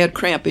get a bad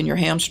cramp in your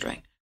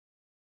hamstring.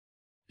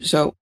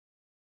 So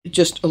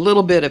just a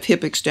little bit of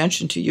hip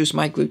extension to use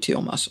my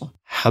gluteal muscle.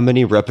 How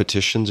many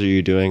repetitions are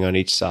you doing on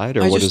each side?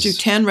 Or I just do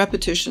 10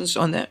 repetitions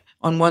on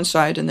one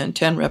side and then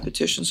 10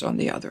 repetitions on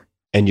the other.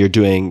 And you're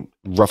doing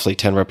roughly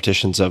 10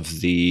 repetitions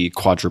of the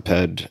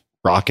quadruped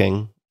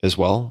rocking as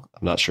well?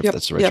 I'm not sure if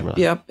that's the right term.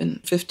 Yep,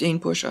 and 15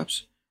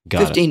 push-ups.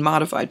 Got 15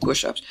 modified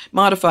push-ups.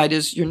 Modified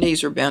is your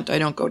knees are bent. I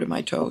don't go to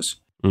my toes.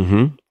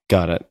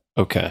 Got it.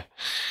 Okay.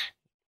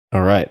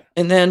 All right.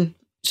 And then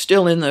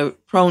still in the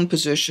prone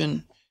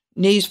position,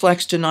 knees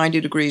flex to 90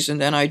 degrees,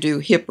 and then I do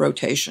hip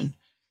rotation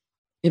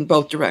in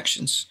both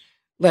directions,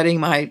 letting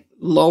my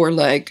lower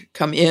leg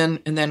come in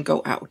and then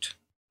go out.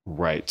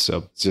 Right.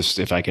 So just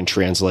if I can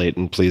translate,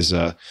 and please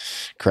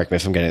correct me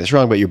if I'm getting this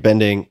wrong, but you're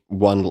bending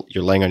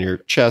you're laying on your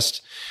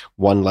chest,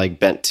 one leg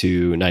bent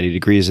to 90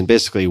 degrees, and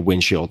basically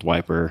windshield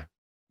wiper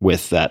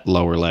with that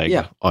lower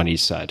leg on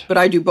each side. But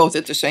I do both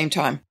at the same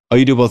time. Oh,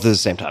 you do both at the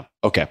same time.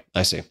 Okay.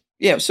 I see.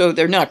 Yeah. So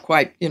they're not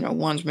quite,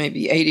 one's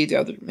maybe 80, the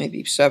other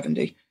maybe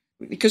 70,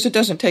 because it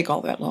doesn't take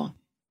all that long.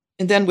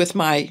 And then with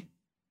my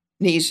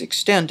knees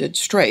extended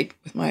straight,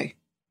 with my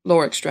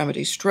lower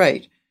extremity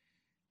straight,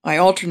 I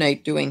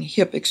alternate doing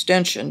hip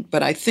extension,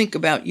 but I think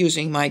about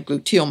using my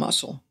gluteal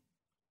muscle.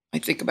 I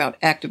think about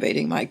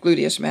activating my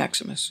gluteus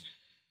maximus.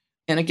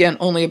 And again,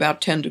 only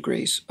about 10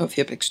 degrees of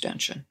hip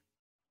extension.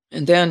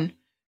 And then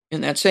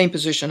in that same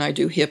position, I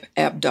do hip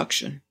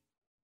abduction.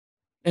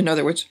 In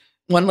other words,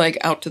 one leg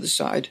out to the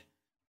side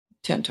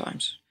 10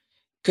 times.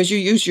 Because you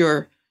use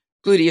your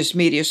gluteus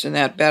medius in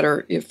that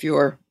better if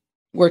you're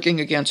working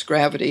against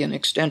gravity and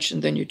extension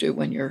than you do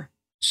when you're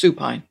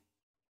supine.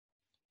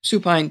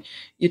 Supine,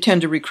 you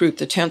tend to recruit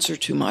the tensor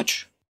too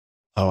much.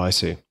 Oh, I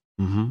see.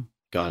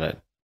 Got it.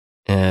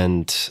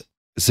 And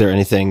is there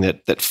anything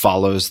that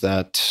follows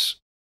that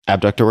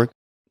abductor work?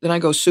 Then I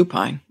go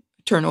supine,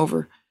 turn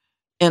over.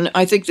 And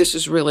I think this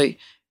is really,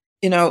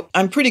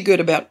 I'm pretty good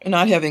about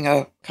not having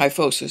a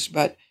kyphosis,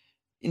 but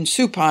in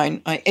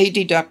supine, I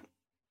adduct,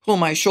 pull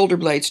my shoulder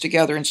blades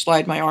together and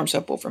slide my arms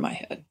up over my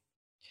head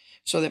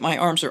so that my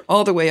arms are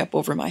all the way up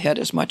over my head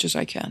as much as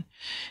I can.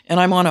 And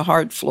I'm on a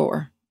hard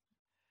floor.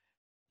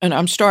 And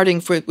I'm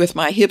starting with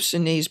my hips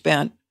and knees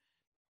bent,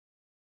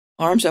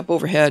 arms up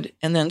overhead,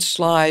 and then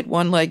slide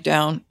one leg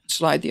down,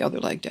 slide the other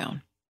leg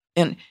down.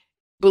 And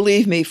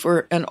believe me,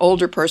 for an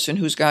older person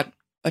who's got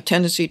a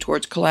tendency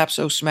towards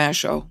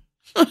collapso-smasho,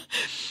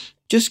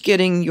 just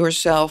getting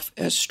yourself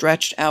as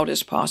stretched out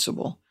as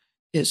possible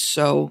is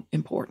so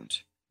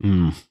important.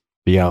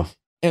 Yeah.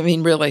 I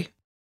mean, really.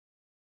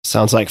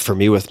 Sounds like for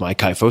me with my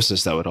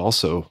kyphosis, that would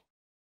also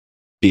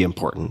be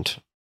important.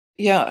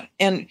 Yeah.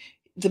 And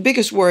the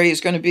biggest worry is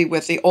going to be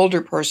with the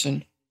older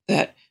person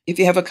that if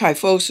you have a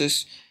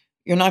kyphosis,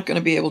 you're not going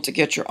to be able to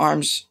get your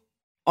arms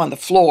on the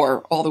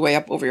floor all the way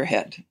up over your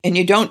head. And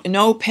you don't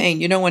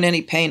want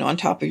any pain on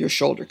top of your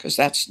shoulder because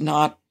that's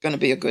not going to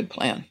be a good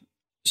plan.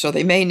 So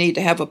they may need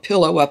to have a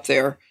pillow up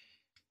there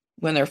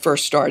when they're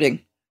first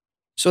starting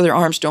so their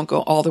arms don't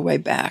go all the way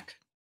back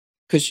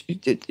because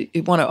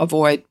you want to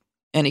avoid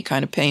any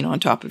kind of pain on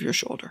top of your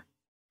shoulder.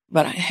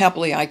 But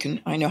happily, I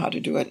know how to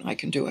do it, and I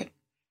can do it.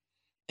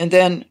 And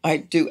then I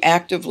do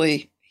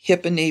actively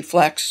hip and knee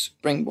flex,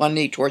 bring one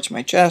knee towards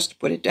my chest,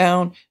 put it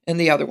down, and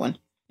the other one,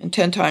 and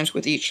 10 times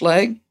with each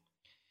leg.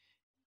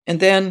 And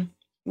then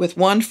with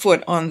one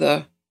foot on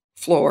the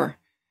floor,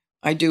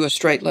 I do a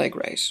straight leg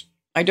raise.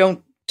 I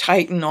don't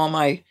tighten all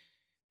my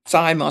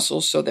thigh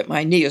muscles so that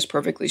my knee is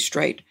perfectly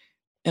straight,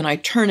 and I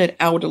turn it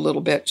out a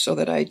little bit so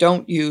that I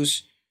don't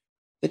use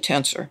the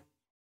tensor.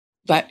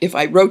 That if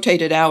I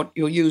rotate it out,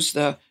 you'll use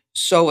the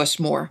psoas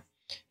more.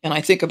 And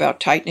I think about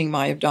tightening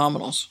my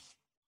abdominals.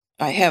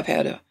 I have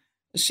had a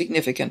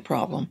significant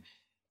problem,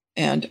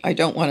 and I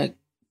don't want to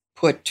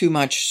put too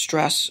much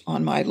stress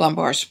on my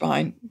lumbar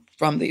spine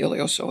from the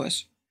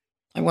iliopsoas.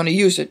 I want to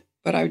use it,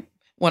 but I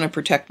want to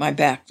protect my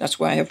back. That's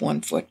why I have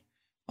one foot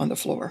on the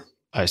floor.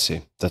 I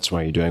see. That's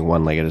why you're doing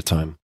one leg at a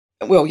time.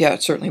 Well, yeah,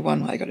 it's certainly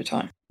one leg at a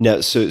time.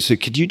 Now, so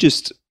could you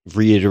just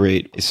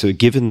reiterate, so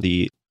given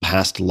the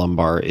past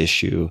lumbar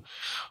issue,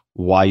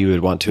 why you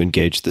would want to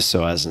engage the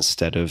psoas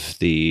instead of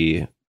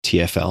the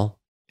TFL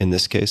in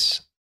this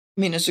case?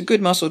 I mean, it's a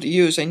good muscle to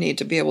use. I need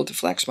to be able to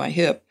flex my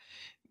hip.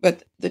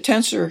 But the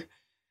tensor,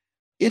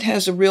 it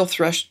has a real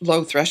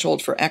low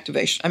threshold for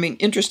activation. I mean,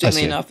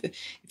 interestingly enough, if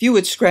you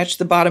would scratch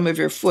the bottom of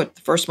your foot,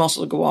 the first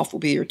muscle to go off will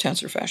be your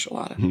tensor fasciae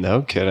lata.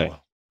 No kidding.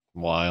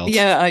 Wild.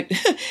 Yeah.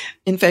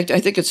 In fact, I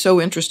think it's so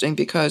interesting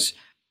because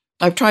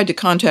I've tried to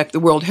contact the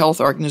World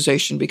Health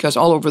Organization because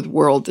all over the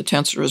world, the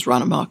tensor is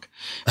run amok,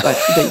 but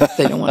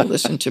they don't want to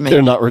listen to me.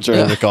 They're not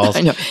returning the calls.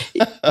 I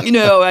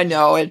know. I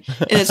know. And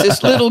it's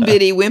this little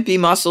bitty wimpy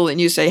muscle,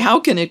 and you say, how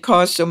can it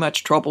cause so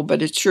much trouble?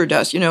 But it sure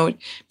does. It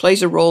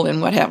plays a role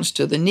in what happens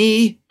to the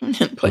knee, and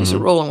it plays a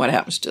role in what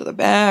happens to the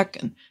back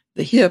and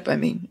the hip. I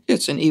mean,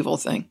 it's an evil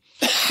thing.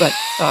 But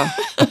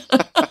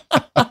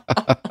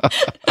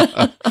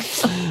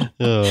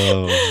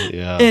oh,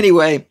 yeah.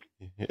 Anyway.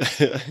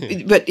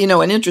 But,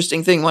 an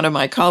interesting thing, one of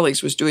my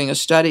colleagues was doing a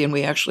study, and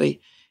we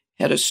actually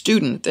had a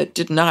student that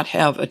did not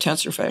have a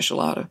tensor fasciae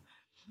lata.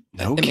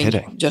 No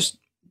kidding.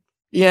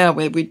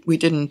 We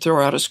didn't throw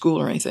her out of school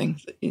or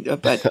anything.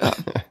 But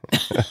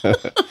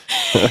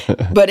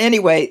but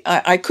anyway,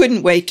 I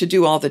couldn't wait to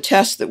do all the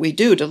tests that we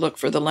do to look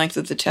for the length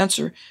of the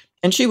tensor.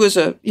 And she was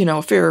a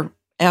fair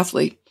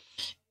athlete.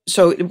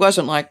 So it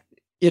wasn't like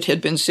it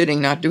had been sitting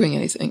not doing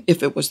anything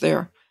if it was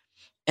there.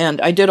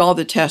 And I did all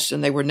the tests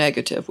and they were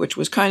negative, which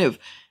was kind of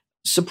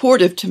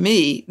supportive to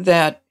me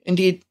that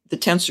indeed the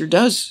tensor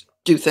does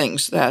do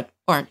things that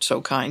aren't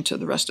so kind to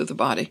the rest of the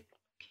body.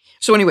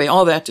 So anyway,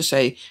 all that to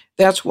say,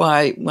 that's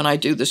why when I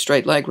do the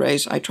straight leg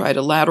raise, I try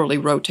to laterally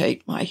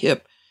rotate my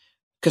hip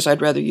because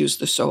I'd rather use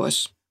the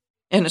psoas.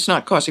 And it's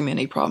not causing me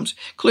any problems.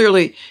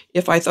 Clearly,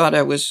 if I thought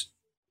I was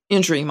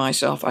injuring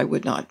myself, I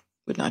would not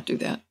do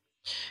that.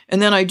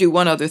 And then I do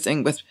one other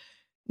thing with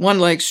one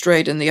leg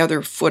straight and the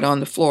other foot on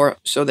the floor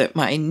so that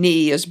my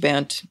knee is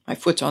bent, my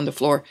foot's on the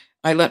floor.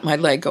 I let my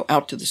leg go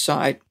out to the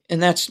side.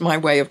 And that's my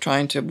way of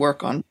trying to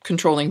work on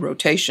controlling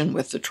rotation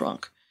with the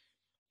trunk.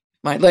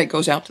 My leg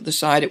goes out to the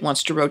side, it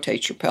wants to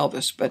rotate your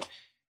pelvis, but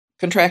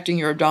contracting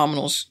your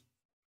abdominals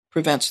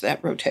prevents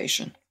that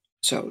rotation.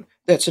 So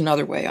that's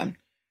another way I'm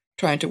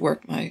trying to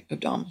work my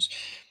abdominals.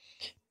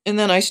 And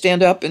then I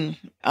stand up, and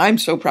I'm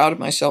so proud of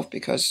myself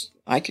because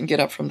I can get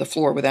up from the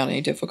floor without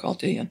any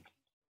difficulty. And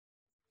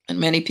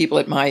many people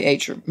at my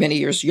age or many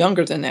years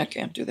younger than that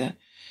can't do that.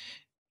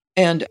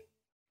 And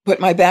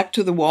put my back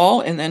to the wall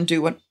and then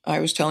do what I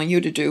was telling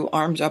you to do,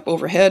 arms up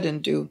overhead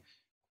and do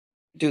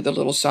the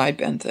little side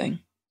bend thing.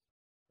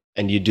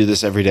 And you do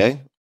this every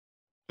day?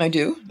 I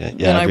do. Yeah,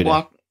 and I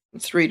walk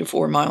 3 to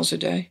 4 miles a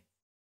day.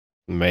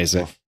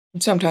 Amazing.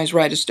 And sometimes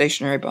ride a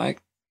stationary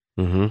bike.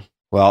 Mm-hmm.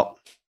 Well,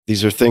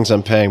 these are things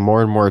I'm paying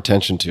more and more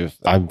attention to.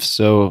 I'm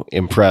so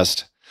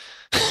impressed.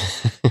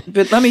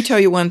 But let me tell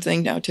you one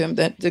thing now, Tim,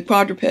 that the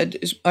quadruped,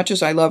 as much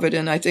as I love it,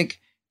 and I think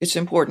it's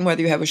important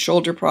whether you have a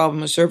shoulder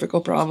problem, a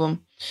cervical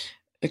problem,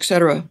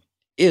 etc.,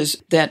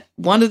 is that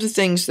one of the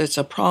things that's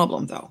a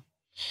problem, though,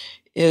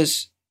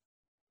 is,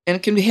 and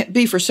it can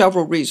be for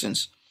several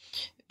reasons,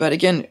 but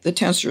again, the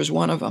tensor is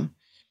one of them.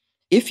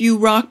 If you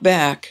rock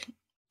back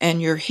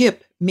and your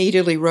hip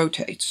medially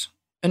rotates,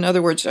 in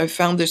other words, I've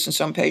found this in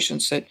some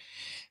patients that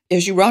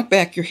as you rock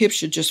back, your hip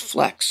should just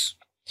flex.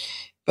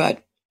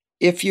 But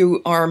if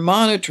you are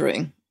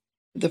monitoring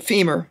the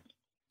femur,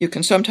 you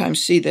can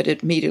sometimes see that it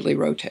medially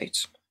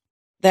rotates.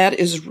 That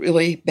is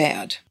really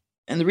bad.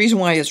 And the reason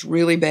why it's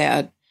really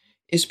bad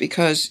is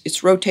because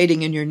it's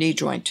rotating in your knee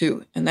joint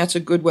too. And that's a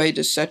good way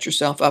to set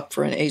yourself up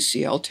for an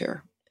ACL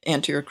tear,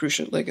 anterior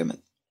cruciate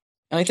ligament.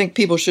 And I think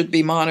people should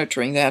be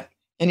monitoring that.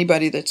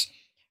 Anybody that's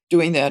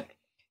doing that,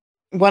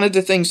 one of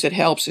the things that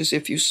helps is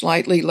if you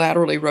slightly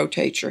laterally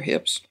rotate your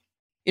hips.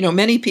 You know,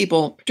 many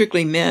people,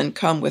 particularly men,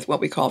 come with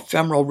what we call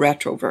femoral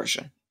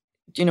retroversion.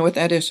 Do you know what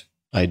that is?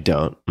 I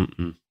don't.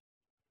 Mm-mm.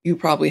 You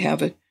probably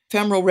have it.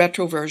 Femoral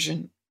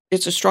retroversion,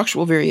 it's a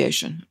structural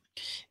variation.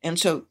 And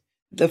so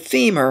the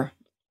femur,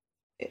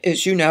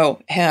 as you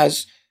know,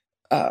 has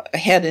a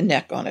head and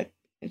neck on it.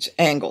 It's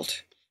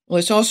angled. Well,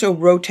 it's also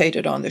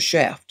rotated on the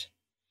shaft.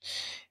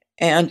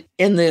 And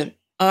in the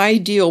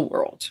ideal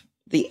world,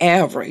 the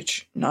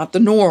average, not the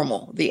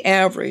normal, the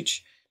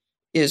average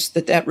is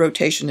that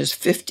rotation is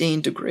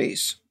 15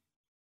 degrees.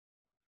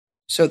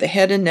 So the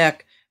head and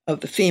neck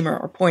of the femur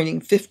are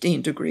pointing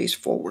 15 degrees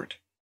forward.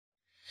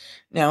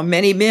 Now,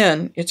 many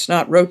men, it's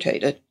not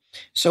rotated.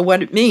 So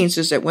what it means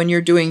is that when you're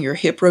doing your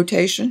hip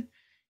rotation,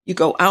 you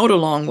go out a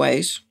long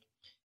ways,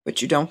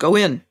 but you don't go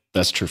in.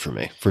 That's true for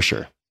me, for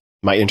sure.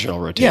 My internal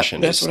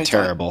rotation is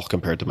terrible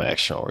compared to my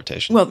external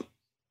rotation. Well,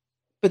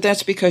 but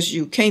that's because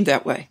you came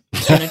that way,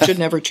 and it should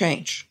never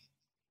change.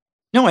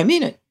 No, I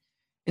mean it.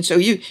 And so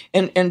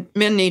and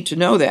men need to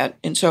know that.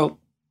 And so,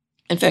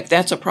 in fact,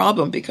 that's a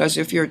problem, because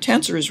if your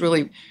tensor is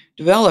really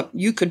developed,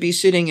 you could be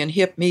sitting in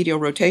hip medial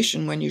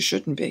rotation when you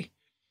shouldn't be.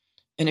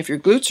 And if your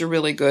glutes are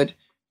really good,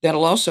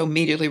 that'll also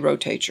medially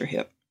rotate your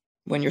hip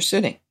when you're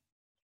sitting.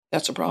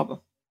 That's a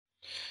problem.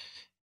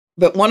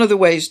 But one of the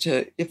ways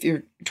if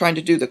you're trying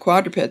to do the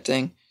quadruped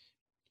thing,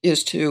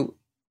 is to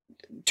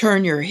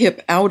turn your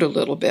hip out a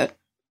little bit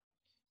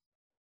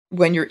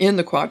when you're in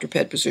the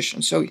quadruped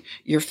position. So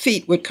your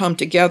feet would come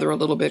together a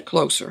little bit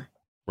closer.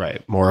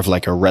 Right. More of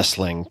like a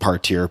wrestling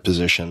parterre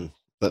position.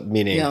 But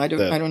meaning, yeah, I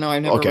don't know. I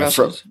never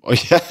wrestled.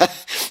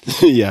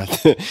 Yeah,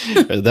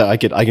 I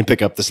can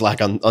pick up the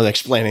slack on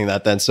explaining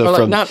that then. So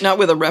well, not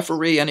with a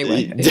referee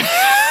anyway.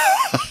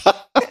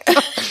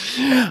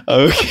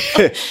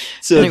 Okay.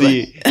 So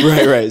anyway.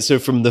 right. So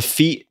from the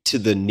feet to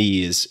the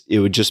knees, it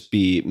would just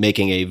be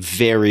making a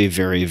very,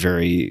 very,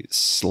 very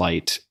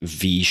slight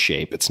V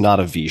shape. It's not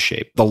a V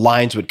shape. The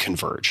lines would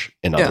converge,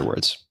 in other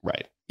words.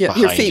 Right. Yeah,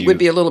 your feet would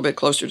be a little bit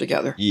closer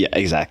together. Yeah,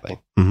 exactly.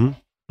 Mm-hmm.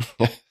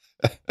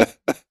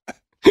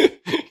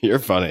 You're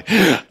funny.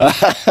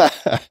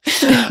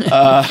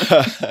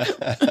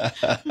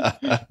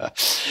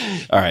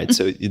 All right.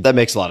 So that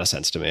makes a lot of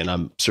sense to me, and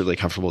I'm certainly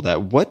comfortable with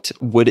that. What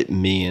would it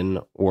mean,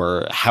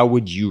 or how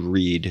would you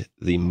read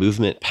the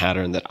movement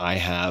pattern that I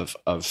have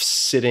of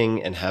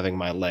sitting and having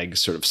my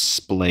legs sort of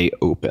splay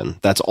open?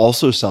 That's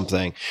also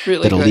something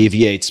really that good.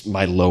 Alleviates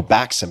my low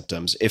back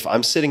symptoms. If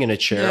I'm sitting in a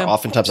chair,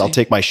 oftentimes I'll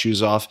take my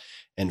shoes off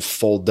and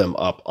fold them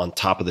up on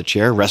top of the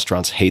chair.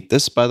 Restaurants hate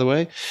this, by the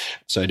way.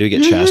 So I do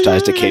get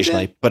chastised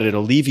occasionally, but it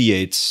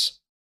alleviates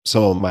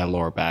some of my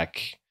lower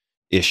back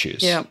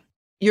issues. Yeah.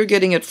 You're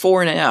getting it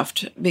fore and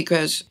aft,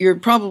 because you're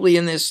probably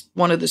in this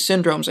one of the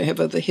syndromes I have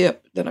of the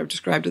hip that I've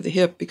described of the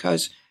hip,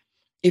 because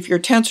if your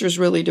tensor is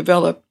really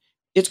developed,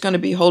 it's going to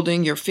be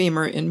holding your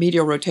femur in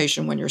medial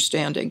rotation when you're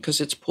standing,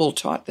 because it's pull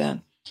taut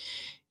then.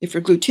 If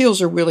your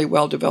gluteals are really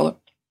well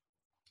developed,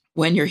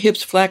 when your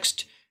hips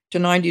flexed to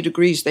 90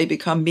 degrees, they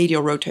become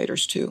medial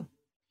rotators too.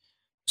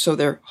 So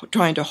they're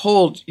trying to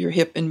hold your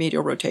hip in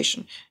medial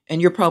rotation, and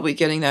you're probably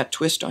getting that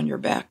twist on your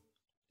back.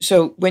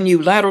 So when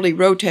you laterally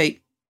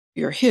rotate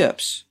your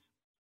hips,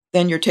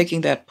 then you're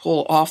taking that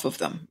pull off of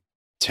them.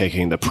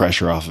 Taking the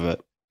pressure off of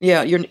it.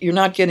 Yeah, you're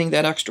not getting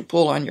that extra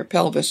pull on your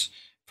pelvis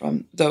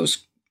from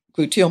those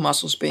gluteal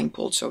muscles being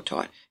pulled so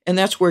taut. And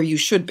that's where you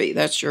should be.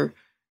 That's your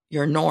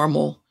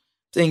normal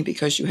thing,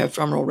 because you have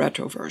femoral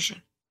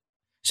retroversion.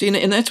 See,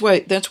 and that's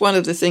one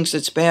of the things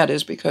that's bad,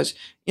 is because,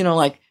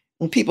 like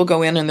when people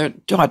go in and they're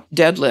taught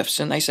deadlifts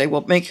and they say,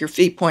 well, make your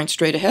feet point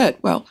straight ahead.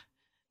 Well,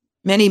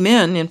 many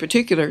men in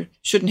particular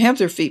shouldn't have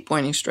their feet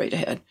pointing straight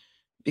ahead,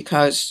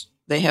 because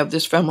they have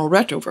this femoral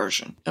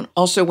retroversion. And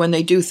also when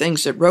they do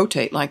things that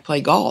rotate, like play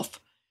golf,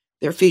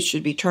 their feet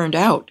should be turned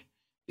out,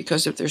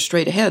 because if they're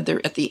straight ahead,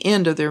 they're at the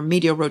end of their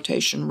medial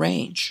rotation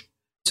range.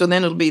 So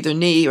then it'll be the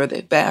knee or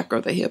the back or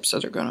the hips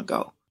that are going to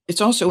go. It's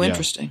also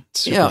interesting.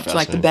 It's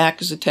like the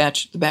backbone's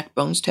attached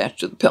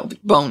to the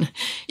pelvic bone.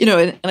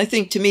 And I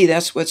think, to me,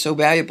 that's what's so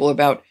valuable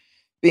about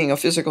being a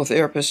physical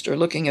therapist or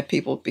looking at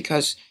people,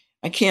 because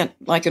I can't,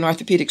 like an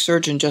orthopedic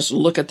surgeon, just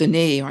look at the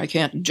knee, or I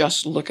can't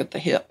just look at the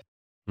hip,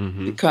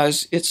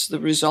 because it's the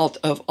result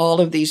of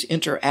all of these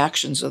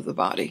interactions of the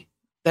body.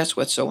 That's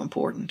what's so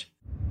important.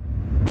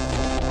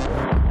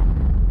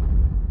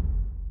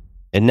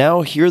 And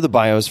now here are the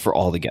bios for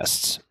all the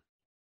guests.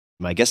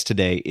 My guest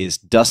today is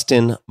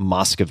Dustin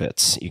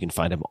Moskovitz. You can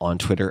find him on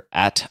Twitter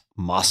at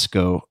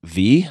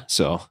MoscoV,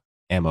 so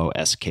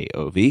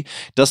MOSKOV.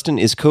 Dustin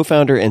is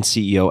co-founder and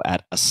CEO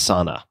at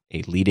Asana,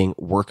 a leading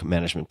work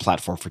management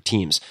platform for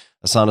teams.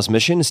 Asana's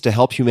mission is to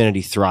help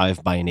humanity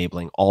thrive by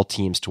enabling all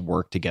teams to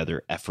work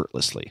together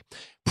effortlessly.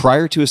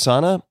 Prior to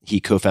Asana, he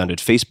co-founded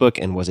Facebook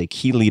and was a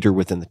key leader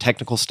within the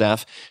technical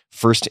staff,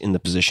 first in the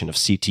position of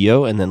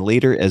CTO and then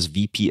later as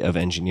VP of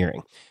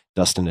engineering.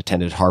 Dustin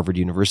attended Harvard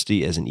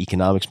University as an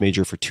economics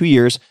major for 2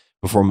 years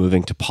before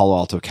moving to Palo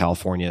Alto,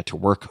 California to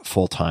work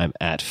full-time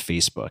at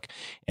Facebook.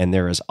 And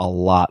there is a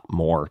lot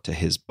more to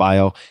his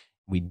bio.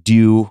 We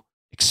do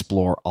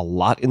explore a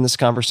lot in this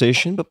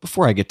conversation, but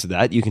before I get to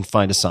that, you can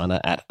find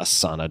Asana at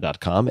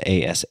asana.com,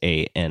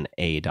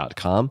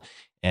 ASANA.com.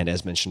 And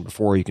as mentioned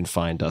before, you can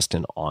find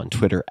Dustin on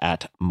Twitter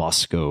at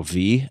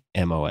MoscoV,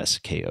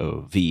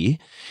 MOSKOV.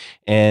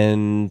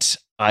 And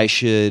I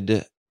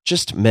should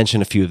just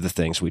mention a few of the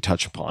things we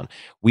touch upon.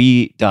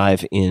 We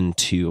dive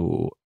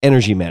into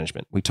energy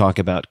management. We talk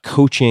about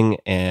coaching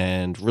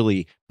and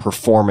really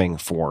performing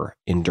for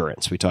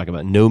endurance. We talk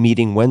about no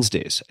meeting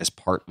Wednesdays as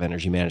part of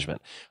energy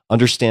management,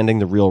 understanding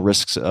the real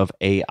risks of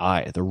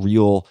AI, the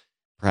real,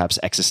 perhaps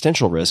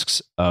existential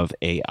risks of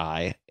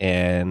AI,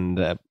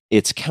 and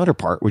its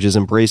counterpart, which is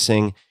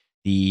embracing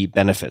the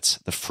benefits,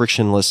 the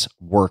frictionless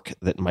work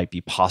that might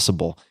be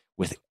possible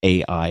with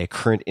AI,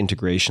 current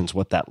integrations,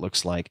 what that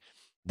looks like,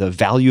 the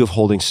value of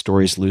holding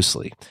stories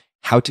loosely,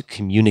 how to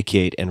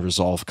communicate and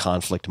resolve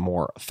conflict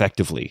more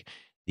effectively,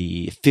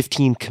 the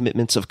 15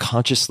 commitments of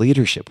conscious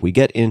leadership. We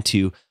get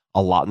into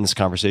a lot in this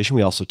conversation.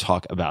 We also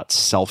talk about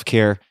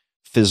self-care,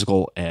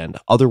 physical and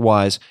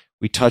otherwise.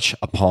 We touch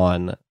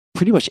upon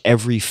pretty much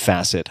every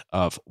facet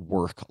of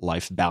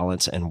work-life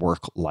balance and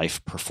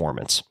work-life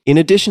performance. In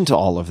addition to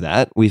all of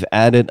that, we've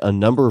added a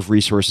number of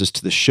resources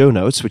to the show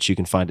notes, which you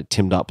can find at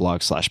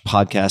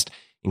tim.blog/podcast,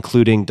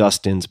 including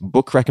Dustin's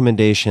book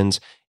recommendations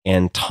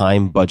and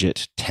time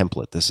budget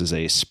template. This is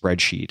a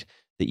spreadsheet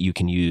that you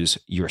can use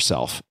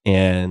yourself.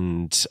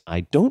 And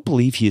I don't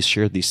believe he has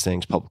shared these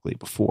things publicly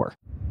before.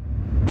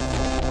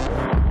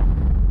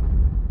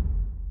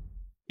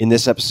 In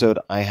this episode,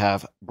 I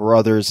have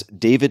brothers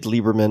David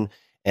Lieberman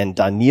and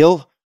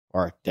Daniel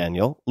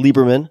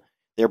Lieberman.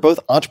 They're both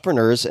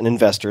entrepreneurs and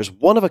investors,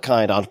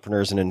 one-of-a-kind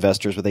entrepreneurs and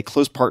investors with a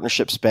close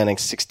partnership spanning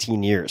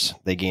 16 years.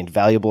 They gained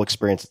valuable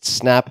experience at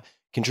Snap,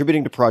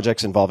 contributing to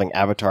projects involving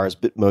avatars,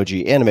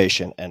 Bitmoji,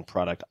 animation, and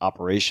product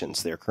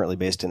operations. They are currently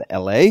based in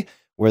LA,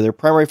 where their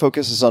primary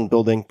focus is on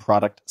building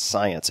product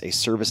science, a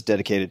service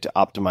dedicated to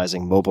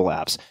optimizing mobile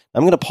apps.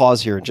 I'm going to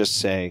pause here and just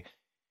say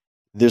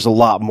there's a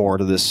lot more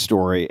to this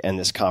story and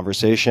this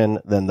conversation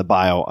than the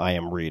bio I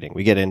am reading.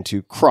 We get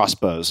into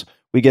crossbows.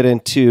 We get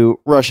into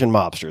Russian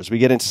mobsters. We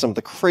get into some of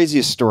the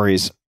craziest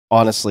stories,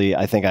 honestly,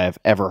 I think I have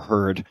ever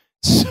heard.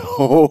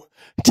 So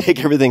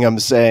take everything I'm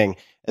saying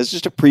as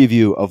just a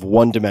preview of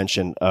one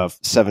dimension of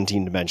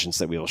 17 dimensions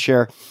that we will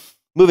share.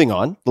 Moving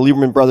on, the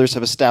Lieberman brothers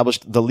have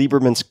established the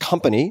Lieberman's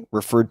Company,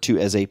 referred to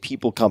as a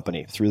people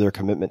company, through their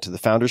commitment to the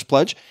Founders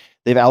Pledge.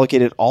 They've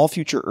allocated all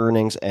future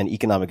earnings and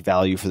economic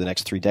value for the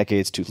next 3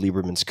 decades to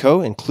Lieberman's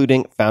Co.,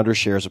 including founder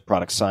shares of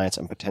product science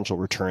and potential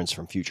returns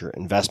from future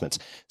investments.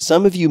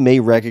 Some of you may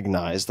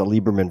recognize the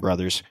Lieberman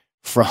brothers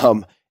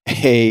from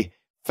a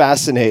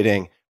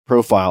fascinating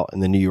profile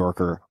in the New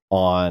Yorker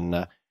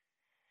on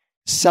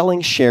selling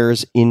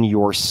shares in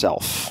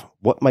yourself.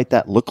 What might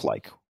that look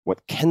like?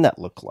 What can that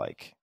look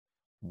like?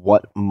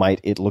 What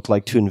might it look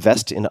like to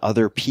invest in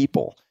other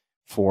people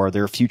for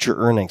their future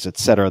earnings,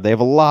 etc.? They have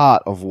a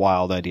lot of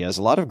wild ideas,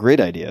 a lot of great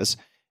ideas,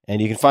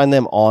 and you can find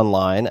them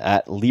online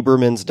at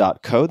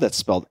Liebermans.co. That's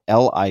spelled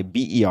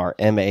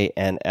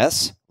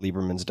Libermans,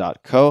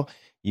 Liebermans.co.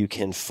 You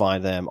can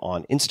find them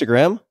on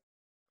Instagram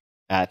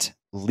at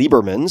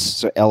Liebermans,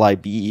 so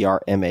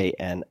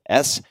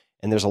Libermans,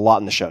 and there's a lot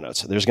in the show notes.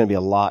 So there's going to be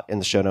a lot in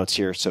the show notes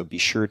here, so be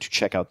sure to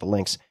check out the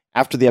links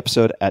after the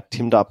episode at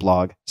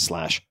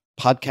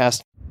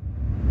tim.blog/podcast.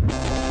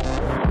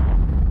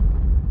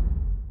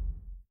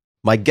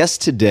 My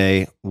guest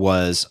today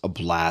was a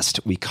blast.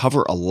 We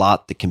cover a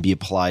lot that can be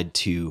applied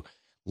to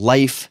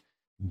life,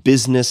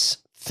 business,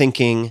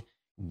 thinking,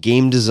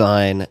 game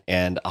design,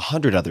 and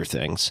 100 other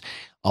things.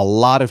 A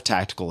lot of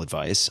tactical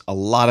advice, a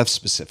lot of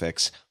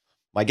specifics.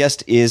 My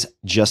guest is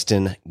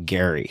Justin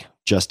Gary.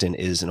 Justin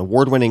is an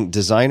award-winning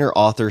designer,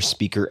 author,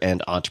 speaker,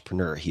 and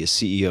entrepreneur. He is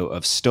CEO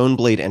of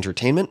Stoneblade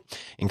Entertainment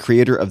and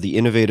creator of the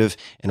innovative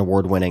and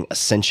award-winning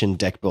Ascension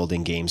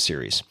deck-building game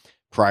series.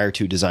 Prior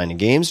to designing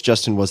games,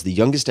 Justin was the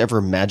youngest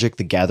ever Magic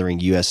the Gathering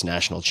U.S.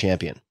 national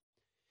champion.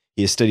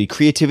 He has studied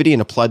creativity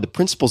and applied the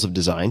principles of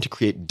design to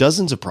create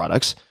dozens of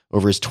products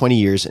over his 20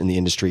 years in the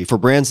industry for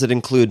brands that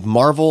include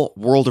Marvel,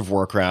 World of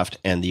Warcraft,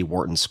 and the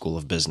Wharton School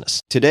of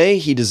Business. Today,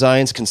 he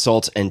designs,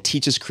 consults, and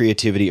teaches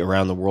creativity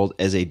around the world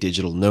as a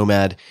digital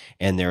nomad,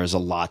 and there is a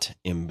lot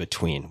in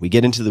between. We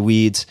get into the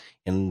weeds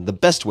in the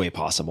best way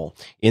possible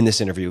in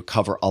this interview,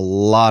 cover a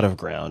lot of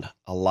ground,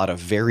 a lot of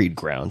varied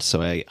ground,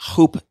 so I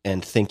hope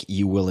and think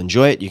you will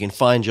enjoy it. You can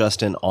find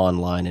Justin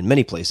online in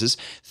many places.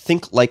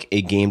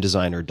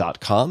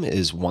 ThinkLikeAGameDesigner.com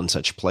is one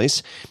such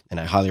place, and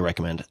I highly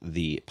recommend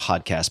the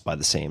podcast by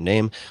the same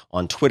name.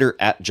 On Twitter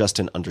at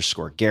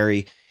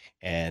Justin_Gary,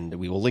 and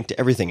we will link to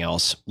everything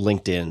else,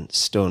 LinkedIn,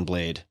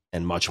 Stoneblade,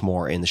 and much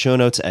more in the show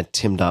notes at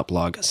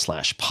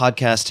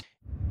tim.blog/podcast.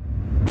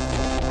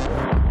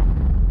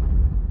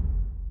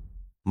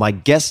 My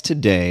guest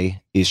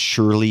today is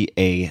Shirley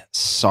A.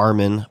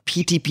 Sarman,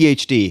 PT,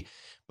 PhD.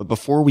 But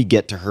before we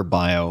get to her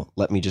bio,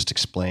 let me just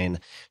explain.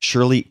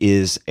 Shirley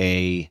is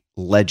a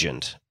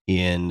legend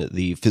in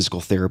the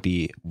physical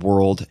therapy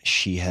world.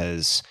 She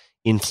has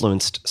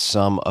influenced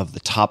some of the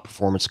top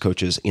performance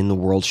coaches in the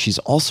world. She's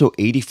also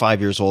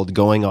 85 years old,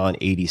 going on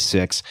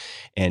 86,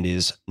 and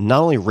is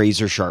not only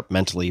razor sharp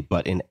mentally,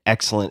 but in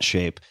excellent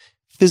shape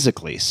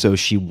physically. So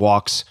she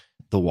walks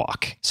the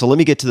walk. So let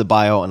me get to the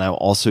bio, and I'll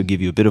also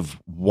give you a bit of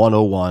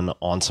 101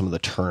 on some of the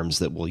terms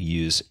that we'll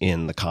use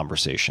in the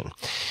conversation.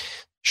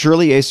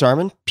 Shirley A.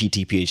 Sarman,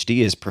 PT,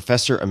 PhD, is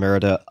Professor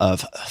Emerita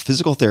of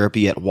Physical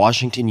Therapy at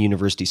Washington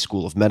University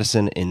School of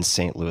Medicine in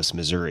St. Louis,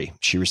 Missouri.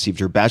 She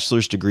received her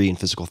bachelor's degree in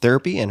physical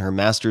therapy and her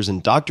master's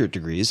and doctorate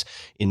degrees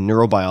in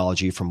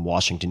neurobiology from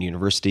Washington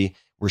University,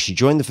 where she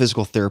joined the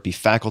physical therapy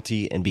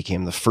faculty and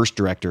became the first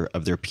director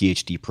of their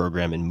PhD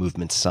program in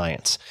movement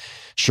science.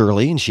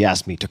 Shirley, and she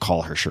asked me to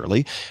call her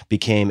Shirley,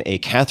 became a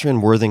Catherine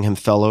Worthingham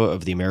Fellow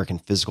of the American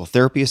Physical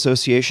Therapy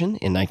Association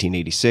in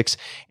 1986,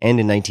 and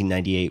in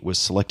 1998 was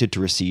selected to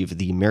receive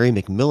the Mary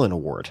McMillan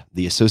Award,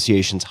 the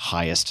association's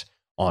highest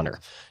honor.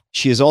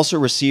 She has also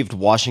received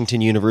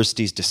Washington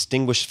University's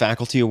Distinguished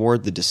Faculty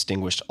Award, the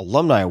Distinguished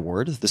Alumni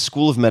Award, the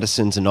School of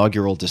Medicine's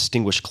inaugural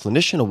Distinguished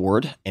Clinician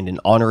Award, and an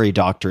honorary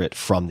doctorate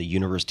from the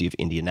University of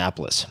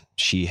Indianapolis.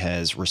 She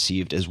has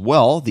received as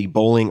well the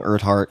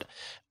Bowling-Urquhart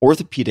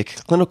Orthopedic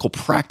Clinical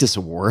Practice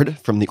Award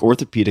from the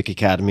Orthopedic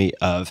Academy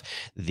of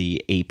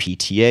the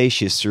APTA.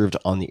 She has served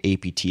on the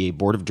APTA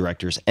Board of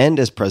Directors and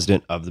as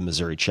president of the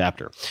Missouri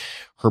chapter.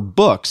 Her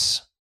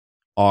books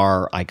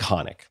are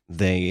iconic.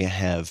 They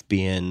have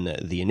been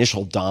the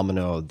initial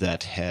domino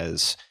that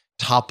has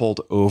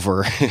toppled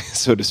over,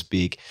 so to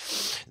speak,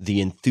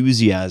 the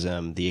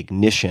enthusiasm, the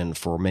ignition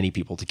for many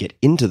people to get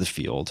into the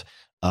field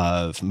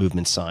of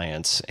movement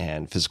science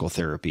and physical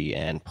therapy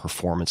and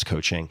performance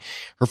coaching.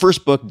 Her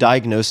first book,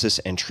 Diagnosis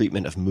and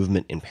Treatment of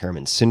Movement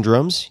Impairment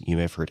Syndromes, you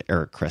may have heard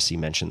Eric Cressy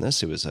mention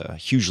this, it was a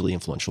hugely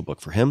influential book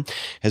for him,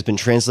 has been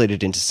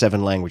translated into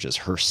 7 languages.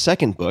 Her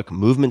second book,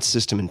 Movement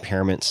System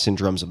Impairment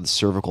Syndromes of the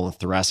Cervical and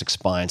Thoracic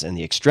Spines and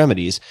the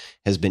Extremities,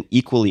 has been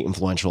equally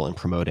influential in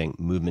promoting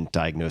movement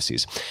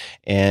diagnoses.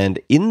 And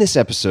in this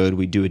episode,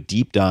 we do a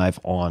deep dive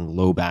on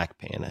low back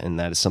pain, and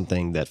that is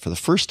something that for the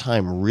first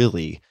time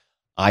really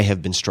I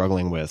have been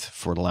struggling with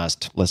for the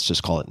last, let's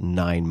just call it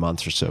 9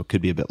 months or so,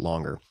 could be a bit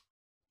longer.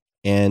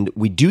 And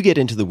we do get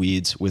into the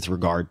weeds with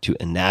regard to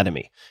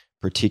anatomy,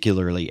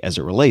 particularly as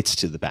it relates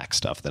to the back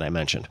stuff that I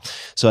mentioned.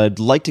 So I'd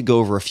like to go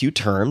over a few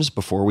terms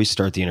before we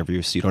start the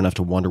interview so you don't have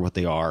to wonder what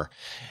they are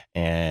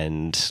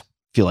and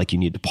feel like you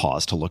need to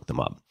pause to look them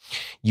up.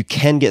 You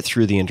can get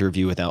through the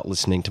interview without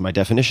listening to my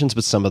definitions,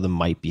 but some of them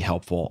might be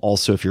helpful.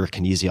 Also, if you're a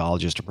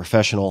kinesiologist or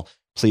professional,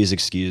 please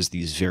excuse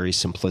these very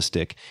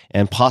simplistic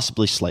and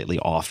possibly slightly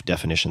off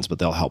definitions, but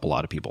they'll help a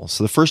lot of people.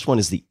 So the first one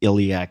is the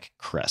iliac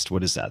crest.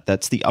 What is that?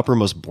 That's the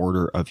uppermost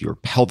border of your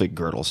pelvic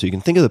girdle. So you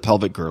can think of the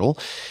pelvic girdle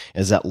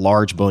as that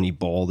large bony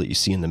ball that you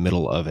see in the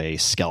middle of a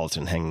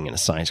skeleton hanging in a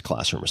science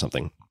classroom or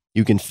something.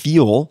 You can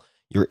feel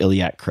your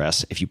iliac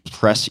crest if you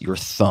press your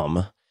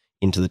thumb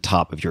into the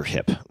top of your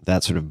hip.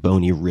 That sort of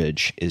bony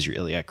ridge is your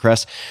iliac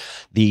crest.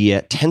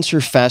 The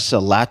tensor fascia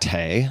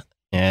latae,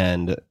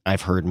 and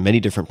I've heard many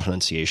different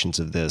pronunciations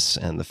of this,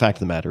 and the fact of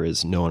the matter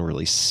is no one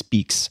really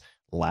speaks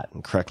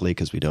Latin correctly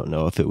because we don't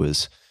know if it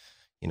was,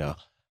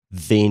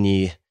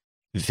 veni,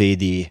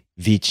 vedi,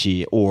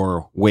 vici,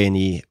 or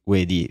veni,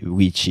 vedi,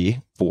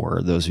 vici,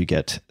 for those who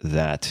get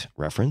that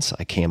reference.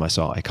 I came, I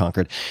saw, I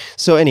conquered.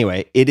 So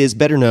anyway, it is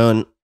better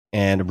known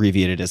and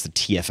abbreviated as the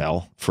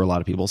TFL for a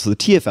lot of people. So the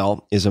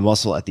TFL is a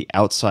muscle at the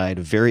outside,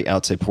 very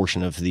outside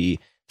portion of the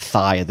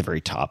thigh at the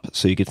very top.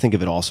 So you could think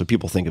of it also,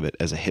 people think of it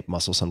as a hip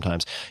muscle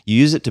sometimes. You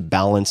use it to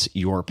balance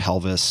your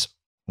pelvis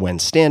when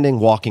standing,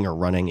 walking, or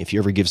running. If you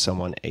ever give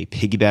someone a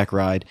piggyback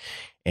ride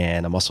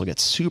and a muscle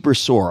gets super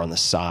sore on the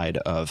side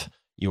of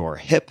your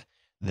hip,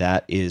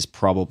 that is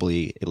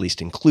probably at least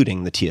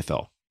including the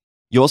TFL.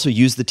 You also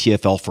use the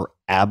TFL for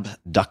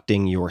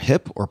abducting your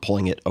hip or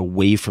pulling it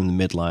away from the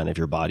midline of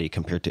your body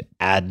compared to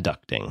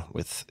adducting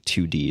with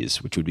 2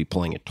 Ds, which would be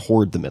pulling it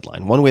toward the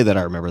midline. One way that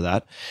I remember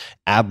that,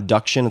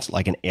 abduction, it's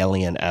like an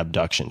alien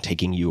abduction,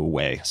 taking you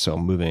away. So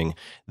moving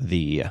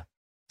the,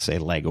 say,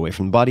 leg away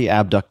from the body,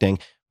 abducting,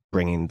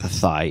 bringing the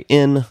thigh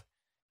in,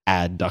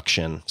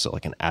 adduction, so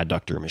like an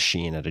adductor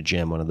machine at a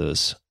gym, one of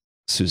those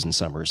Susan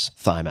Summers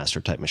Thigh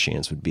Master type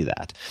machines would be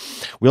that.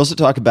 We also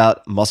talk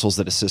about muscles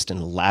that assist in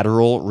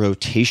lateral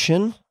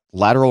rotation.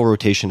 Lateral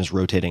rotation is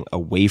rotating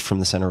away from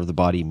the center of the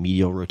body.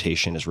 Medial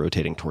rotation is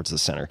rotating towards the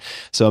center.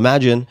 So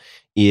imagine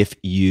if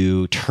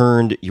you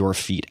turned your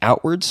feet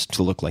outwards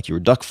to look like you were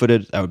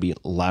duck-footed, that would be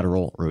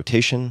lateral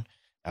rotation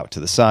out to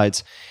the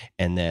sides.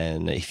 And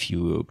then if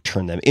you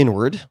turn them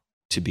inward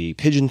to be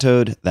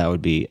pigeon-toed, that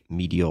would be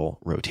medial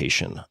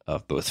rotation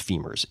of both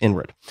femurs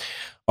inward.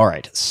 All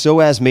right,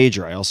 psoas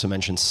major. I also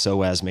mentioned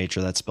psoas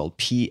major. That's spelled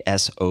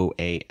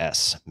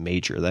P-S-O-A-S,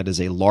 major. That is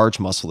a large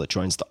muscle that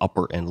joins the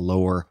upper and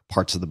lower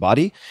parts of the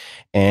body,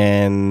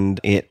 and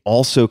it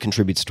also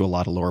contributes to a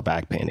lot of lower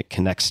back pain. It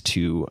connects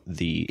to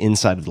the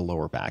inside of the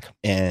lower back.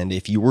 And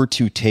if you were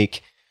to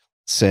take,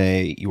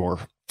 say,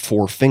 your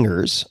 4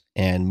 fingers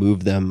and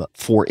move them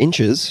 4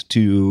 inches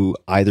to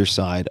either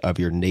side of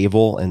your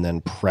navel and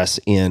then press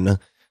in,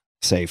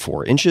 say,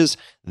 4 inches,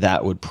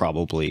 that would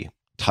probably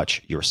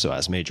touch your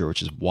psoas major,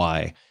 which is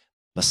why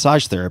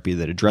massage therapy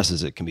that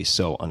addresses it can be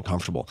so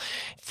uncomfortable.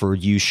 For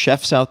you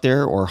chefs out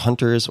there or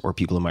hunters or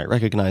people who might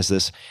recognize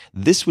this,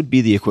 this would be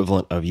the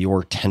equivalent of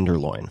your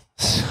tenderloin.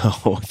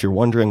 So if you're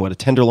wondering what a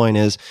tenderloin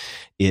is,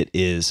 it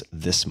is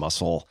this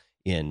muscle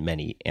in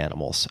many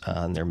animals.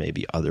 And there may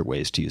be other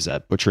ways to use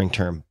that butchering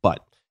term,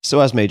 but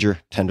psoas major,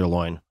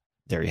 tenderloin,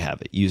 there you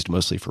have it, used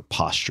mostly for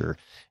posture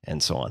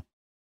and so on.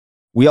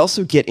 We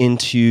also get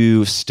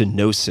into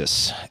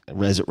stenosis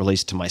as it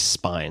relates to my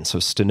spine. So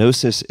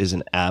stenosis is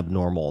an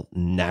abnormal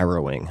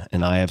narrowing,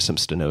 and I have some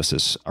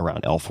stenosis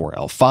around L4,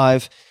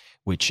 L5,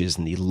 which is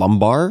in the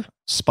lumbar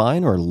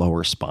spine or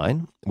lower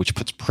spine, which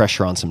puts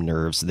pressure on some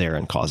nerves there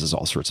and causes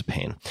all sorts of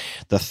pain.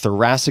 The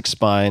thoracic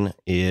spine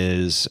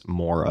is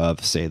more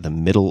of, say, the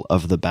middle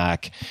of the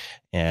back,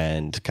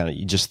 and kind of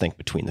you just think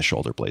between the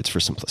shoulder blades for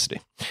simplicity.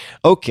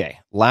 Okay,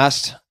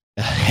 last,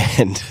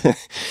 and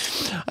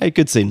I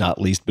could say not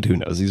least, but who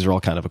knows? These are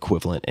all kind of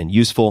equivalent and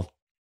useful.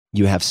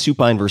 You have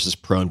supine versus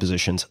prone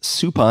positions.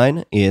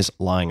 Supine is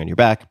lying on your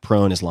back.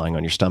 Prone is lying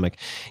on your stomach.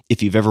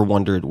 If you've ever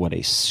wondered what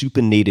a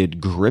supinated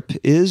grip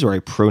is or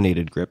a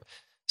pronated grip,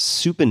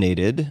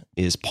 supinated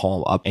is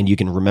palm up. And you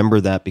can remember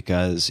that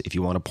because if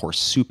you want to pour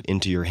soup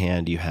into your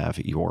hand, you have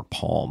your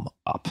palm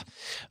up.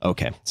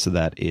 Okay, so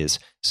that is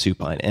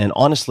supine. And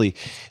honestly,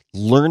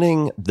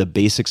 learning the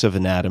basics of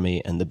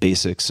anatomy and the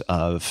basics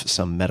of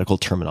some medical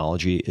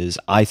terminology is,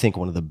 I think,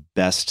 one of the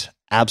best,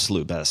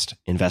 absolute best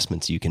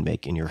investments you can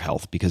make in your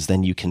health, because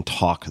then you can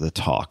talk the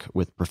talk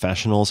with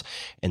professionals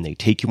and they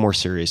take you more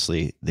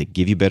seriously. They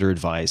give you better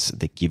advice.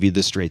 They give you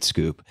the straight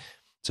scoop.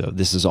 So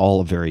this is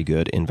all a very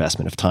good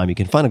investment of time. You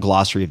can find a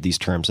glossary of these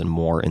terms and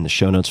more in the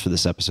show notes for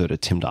this episode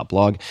at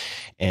tim.blog.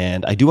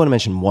 And I do want to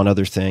mention one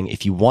other thing.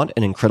 If you want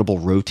an incredible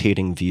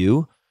rotating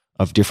view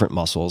of different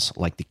muscles,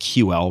 like the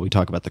QL, we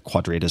talk about the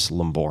quadratus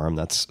lumborum.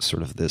 That's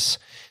sort of this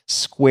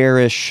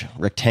squarish,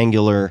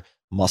 rectangular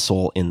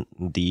muscle in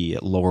the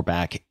lower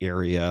back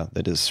area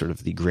that is sort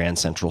of the grand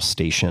central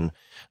station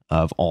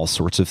of all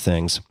sorts of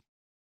things.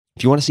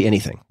 If you want to see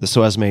anything, the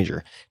psoas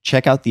major,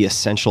 check out the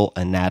Essential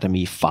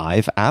Anatomy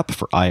 5 app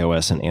for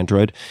iOS and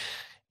Android.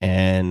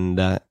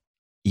 And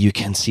you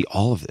can see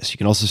all of this. You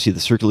can also see the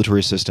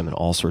circulatory system and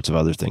all sorts of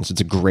other things.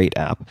 It's a great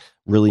app.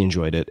 Really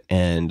enjoyed it.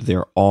 And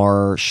there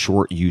are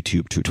short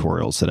YouTube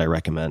tutorials that I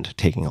recommend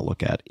taking a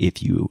look at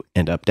if you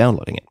end up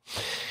downloading it.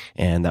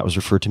 And that was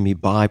referred to me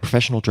by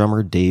professional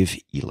drummer Dave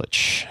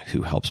Elich,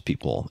 who helps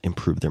people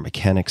improve their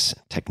mechanics,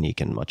 technique,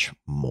 and much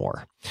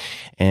more.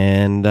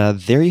 And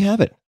there you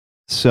have it.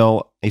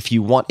 So if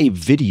you want a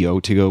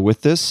video to go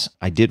with this,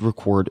 I did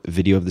record a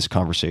video of this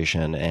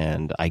conversation,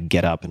 and I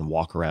get up and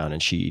walk around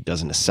and she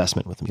does an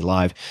assessment with me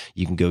live.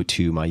 You can go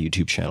to my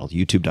YouTube channel,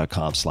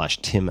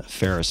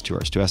 youtube.com/TimFerriss, 2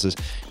 R's, 2 S's,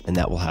 and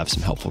that will have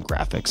some helpful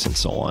graphics and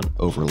so on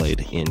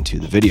overlaid into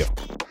the video.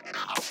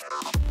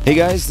 Hey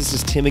guys, this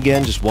is Tim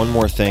again. Just one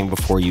more thing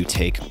before you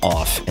take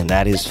off, and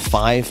that is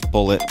 5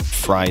 Bullet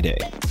Friday.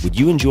 Would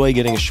you enjoy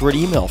getting a short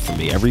email from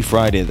me every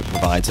Friday that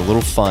provides a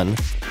little fun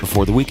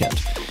before the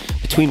weekend?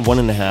 Between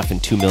 1.5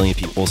 and 2 million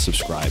people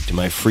subscribe to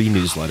my free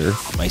newsletter,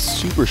 my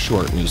super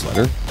short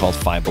newsletter called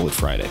 5 Bullet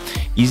Friday.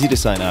 Easy to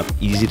sign up,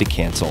 easy to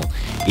cancel.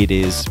 It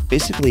is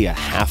basically a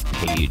half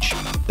page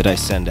that I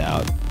send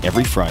out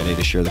every Friday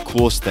to share the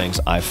coolest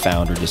things I've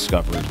found or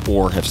discovered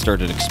or have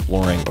started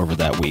exploring over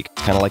that week.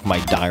 It's kind of like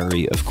my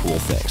diary of cool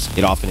things.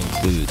 It often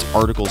includes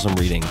articles I'm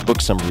reading,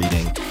 books I'm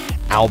reading,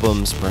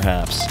 albums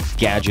perhaps,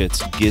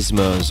 gadgets,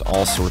 gizmos,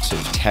 all sorts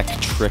of tech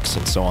tricks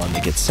and so on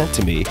that get sent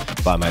to me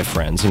by my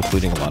friends,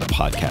 including a lot of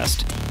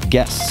podcast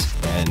guests.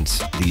 And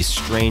these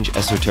strange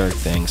esoteric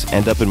things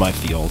end up in my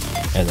field,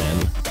 and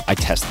then I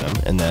test them,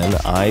 and then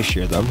I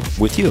share them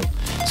with you.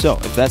 So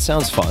if that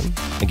sounds fun,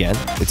 again,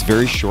 it's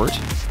very short,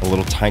 a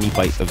little tiny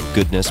bite of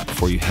goodness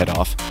before you head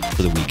off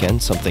for the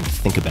weekend, something to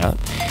think about.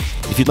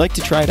 If you'd like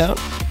to try it out,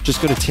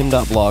 just go to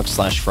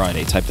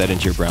tim.blog/Friday. Type that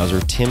into your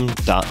browser,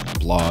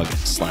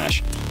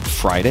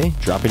 tim.blog/Friday.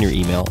 Drop in your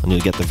email, and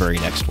you'll get the very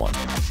next one.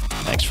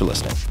 Thanks for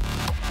listening.